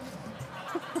this year.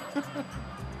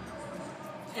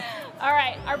 All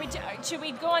right. Should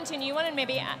we go on to a new one and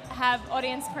maybe have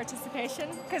audience participation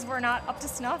because we're not up to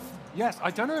snuff? Yes,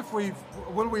 I don't know if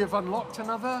will we have unlocked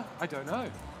another? I don't know.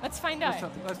 Let's find out.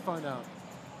 Let's find out.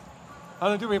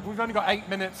 We've only got 8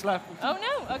 minutes left. Oh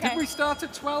no. Okay. Did we start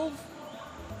at 12?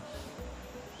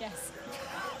 Yes.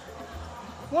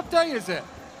 What day is it?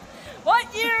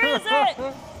 What year is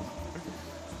it?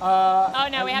 Oh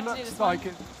no, we have to do this one. Like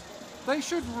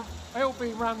it'll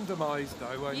be randomised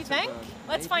though, won't You it? think?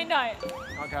 Let's find out.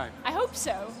 Okay. I hope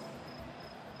so.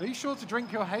 Be sure to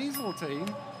drink your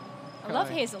Hazeltine. I love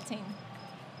Okay. Hazeltine.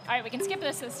 All right, we can skip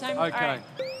this time. Okay. All right.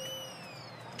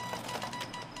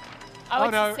 Oh,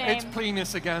 it's no, the same. it's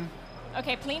Plenus again.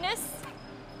 Okay, Plenus.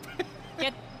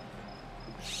 Get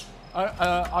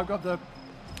I've got the.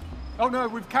 Oh no,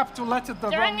 we've capital lettered the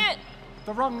Dang wrong. it.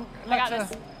 The wrong I got letter.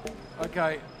 this.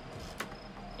 Okay.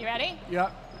 You ready?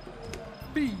 Yeah.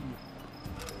 B.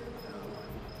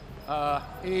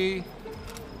 E. We've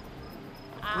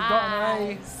got an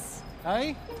Eyes. A.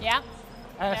 A. Yeah.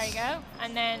 S. There you go.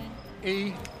 And then,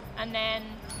 E. and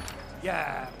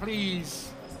Yeah, please.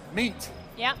 Meat.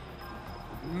 yeah.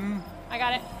 I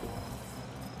got it.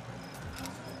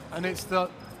 And it's the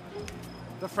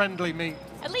friendly meat.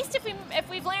 At least if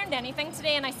we've learned anything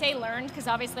today, and I say learned because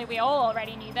obviously we all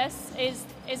already knew this,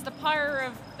 is the power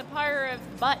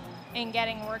of butt in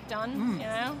getting work done. You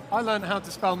know, I learned how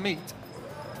to spell meat.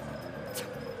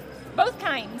 both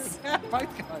kinds. Yeah,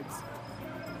 both kinds.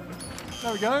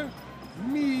 There we go.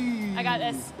 Me. I got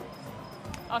this.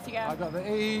 Off you go. I got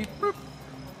the E. Boop.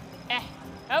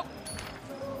 Oh.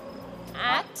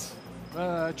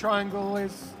 At. Triangle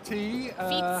is T.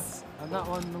 Feets. And that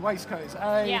one, the waistcoat is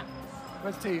A. Yeah.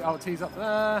 Where's T? Oh, T's up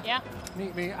there. Yeah.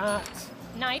 Meet me at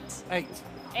Night. 8.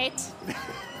 8.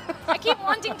 I keep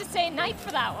wanting to say night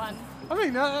for that one. I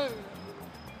mean,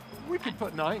 we could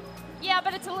put night. Yeah,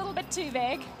 but it's a little bit too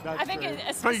vague. That's I think true. a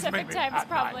Please specific make me time is at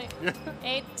probably night.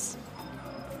 8.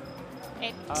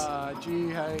 It.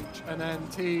 GH, and then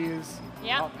T is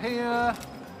Yeah. up here.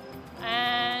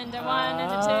 And a 1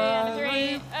 and a 2 and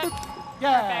a 3.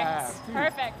 Yeah.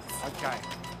 Perfect. Okay.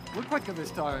 We're quicker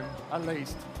this time, at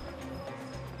least.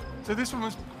 So this one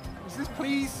was this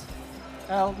please?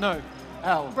 L? No.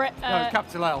 L. No,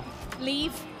 capital L.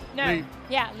 Leave? No. Leave.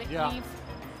 Yeah, Yeah. leave.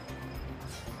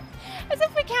 As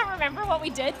if we can't remember what we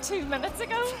did 2 minutes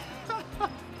ago.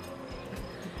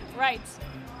 Right.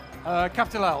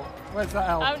 Capital L. Where's that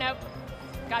L? Oh, no.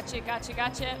 Gotcha.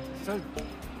 So,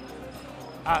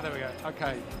 there we go.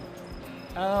 Okay.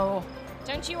 L.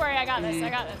 Don't you worry, I got E.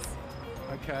 this.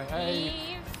 Okay. A.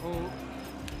 Leave. O.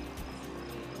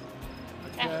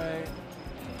 Okay.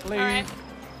 Leave. All right.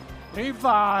 Leave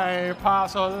thy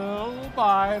parcel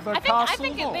by the castle I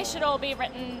think wall. they should all be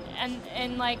written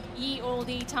in like ye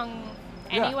olde tongue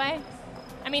anyway.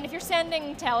 I mean, if you're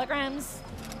sending telegrams,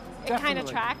 it kind of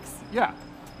Definitely. tracks. Yeah.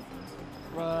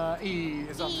 E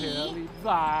is up here. E. Leave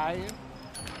thy.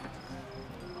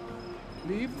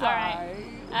 Leave thy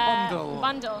bundle.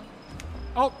 Bundle.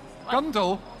 Oh,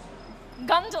 Gundle.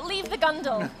 Gundle. Leave the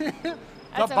Gundle.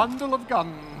 The bundle of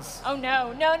guns. Oh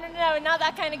no, not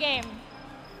that kind of game.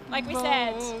 Like we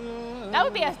said, that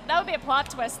would be a plot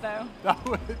twist though. That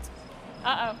would.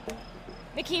 Uh oh.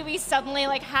 The Kiwis suddenly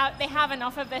like they have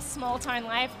enough of this small town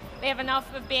life. They have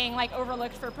enough of being like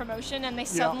overlooked for promotion, and they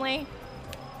suddenly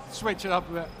switch it up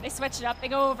a bit. They switch it up. They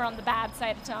go over on the bad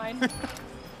side of town.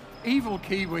 Evil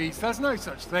Kiwis. There's no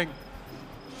such thing.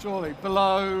 Surely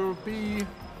below B.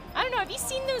 I don't know. Have you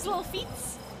seen those little feet?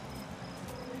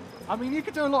 I mean, you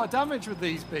could do a lot of damage with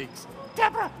these beaks.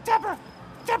 Debra,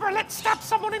 let's stab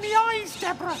someone in the eyes,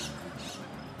 Debra.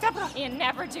 You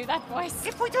never do that voice.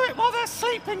 If we do it while they're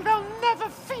sleeping, they'll never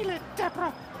feel it,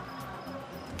 Debra.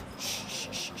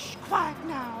 Shh, quiet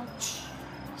now.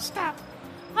 Stab.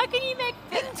 How can you make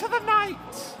Into the night.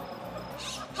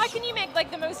 How can you make like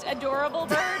the most adorable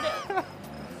bird?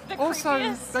 The Also,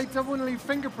 creepiest? they don't want to leave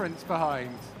fingerprints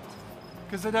behind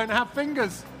because they don't have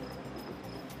fingers.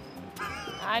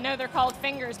 I know they're called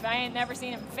fingers, but I ain't never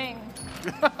seen them fing.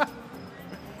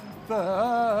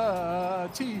 The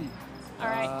T. All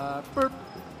right. Burp.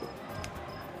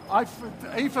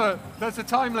 Aoife, there's a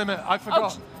time limit. I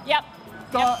forgot. Oh, yep.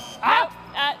 The, Yep.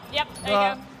 ah! Yep. There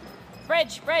you go.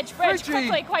 Bridge. Bridgie.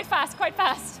 Quickly, quite fast.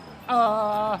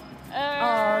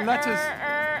 Letters.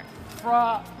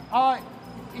 Fra. I.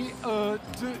 E.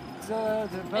 D.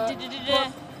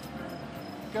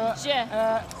 J.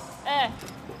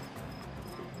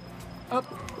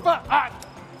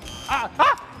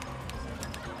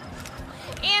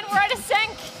 And we're out of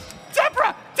sync.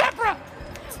 Debra!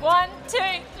 1, 2,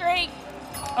 3.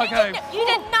 Okay. You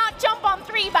did not jump on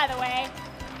 3, by the way.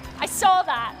 I saw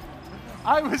that.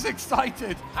 I was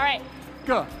excited. All right.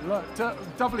 Go.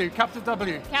 W. Capital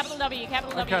W. Capital W.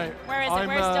 Okay. Where is it? I'm,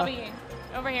 Where's W?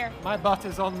 Over here. My butt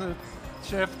is on the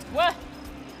shift. What?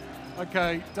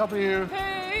 Okay. W.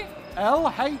 Who?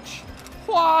 L. H.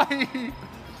 Y.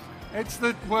 It's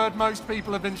the word most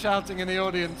people have been shouting in the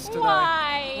audience today.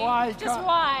 Why? Why? Just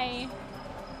why?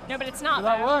 No, but it's not. Did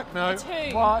that though. work? No. It's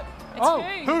who. Why? It's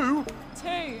who? Who?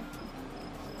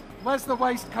 Where's the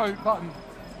waistcoat button?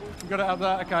 You got it up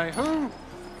there. Okay. Who?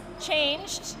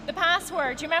 Changed the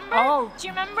password. Do you remember? Oh. Do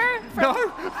you remember? No.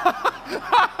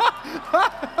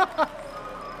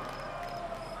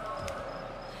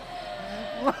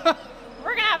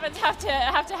 We're gonna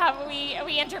have to have a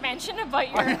wee intervention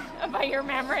about your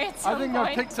memory at some I think point.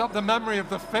 I picked up the memory of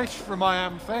the fish from I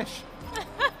Am Fish.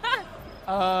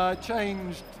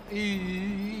 Changed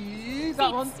E.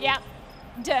 That one? Yeah.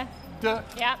 D. D.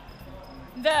 Yeah.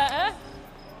 The.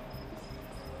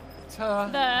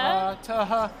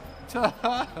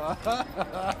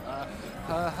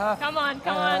 Come on. You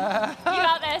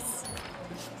got this.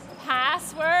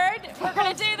 Password. We're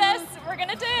gonna do this. We're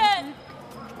gonna do it.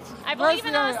 I believe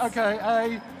in us. Okay,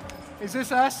 A. Is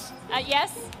this S?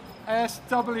 Yes. S,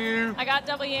 W. I got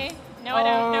W. No, I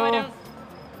don't. No, I don't.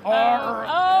 R.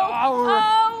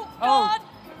 Oh, God.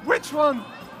 Which one?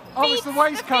 Oh, it's the Feet,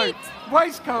 waistcoat. the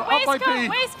Waistcoat. Up by B.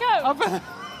 Waistcoat. Up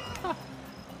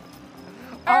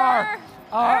R.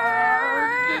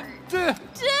 D.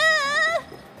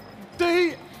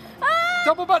 D.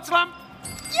 Double butt slam.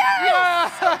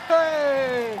 Yes!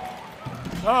 Yay!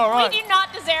 All right. We do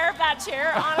not deserve that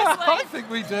cheer, honestly. I think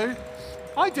we do.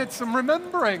 I did some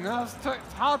remembering. That's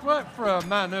hard work for a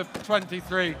man of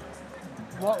 23.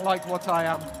 What I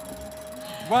am.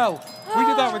 Well, we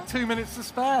did that with 2 minutes to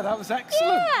spare. That was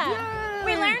excellent. Yeah. Yay.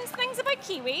 We learned things about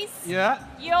Kiwis. Yeah.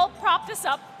 You all propped us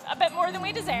up a bit more than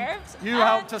we deserved. You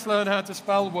helped us learn how to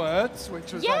spell words,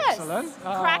 which was excellent.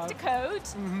 Cracked a code.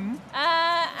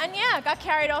 And yeah, got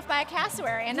carried off by a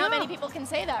cassowary. And not many people can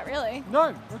say that, really.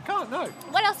 No, we can't, no.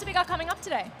 What else have we got coming up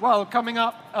today? Well, coming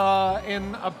up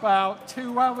in about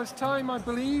 2 hours' time, I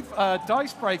believe,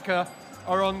 Dicebreaker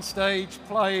are on stage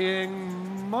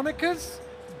playing Monica's.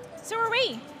 So are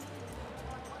we.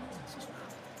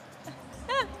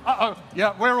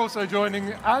 Yeah, we're also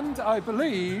joining, and I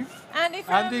believe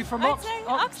Andy from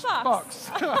Oxbox.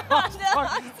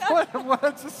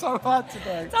 Words are so hard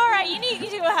today. It's all right. You need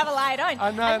to have a lie down.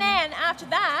 And then after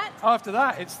that. After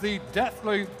that, it's the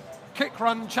Deathloop Kick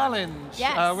Run Challenge.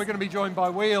 Yes. We're going to be joined by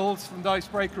Wheels from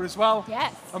Dicebreaker as well.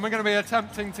 Yes. And we're going to be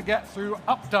attempting to get through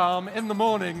Updarm in the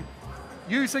morning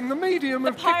using the medium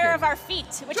of kicking. The power of our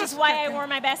feet, which is why I wore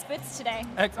my best boots today.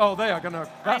 Oh, they are going to.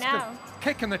 That's I know. Good.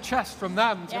 Kick in the chest from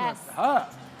them. It's going to hurt.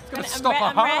 It's going to stop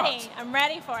a heart. I'm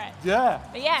ready for it. Yeah.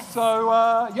 But yes. So,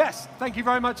 yes, thank you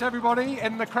very much, everybody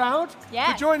in the crowd,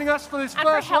 for joining us for this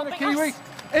first one at KeyWe.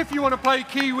 If you want to play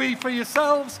KeyWe for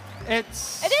yourselves, it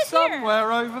is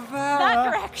somewhere over there.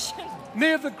 That direction.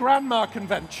 Near the Grandma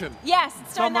Convention. Yes,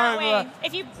 it's down that way.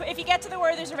 There. If you get to the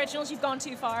Werther's Originals, you've gone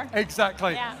too far.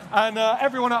 Exactly. Yeah. And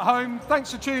everyone at home,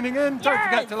 thanks for tuning in. Don't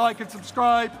forget to like and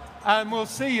subscribe, and we'll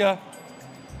see you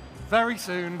very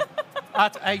soon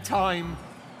at a time.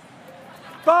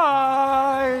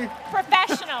 Bye.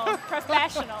 Professional.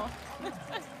 Professional.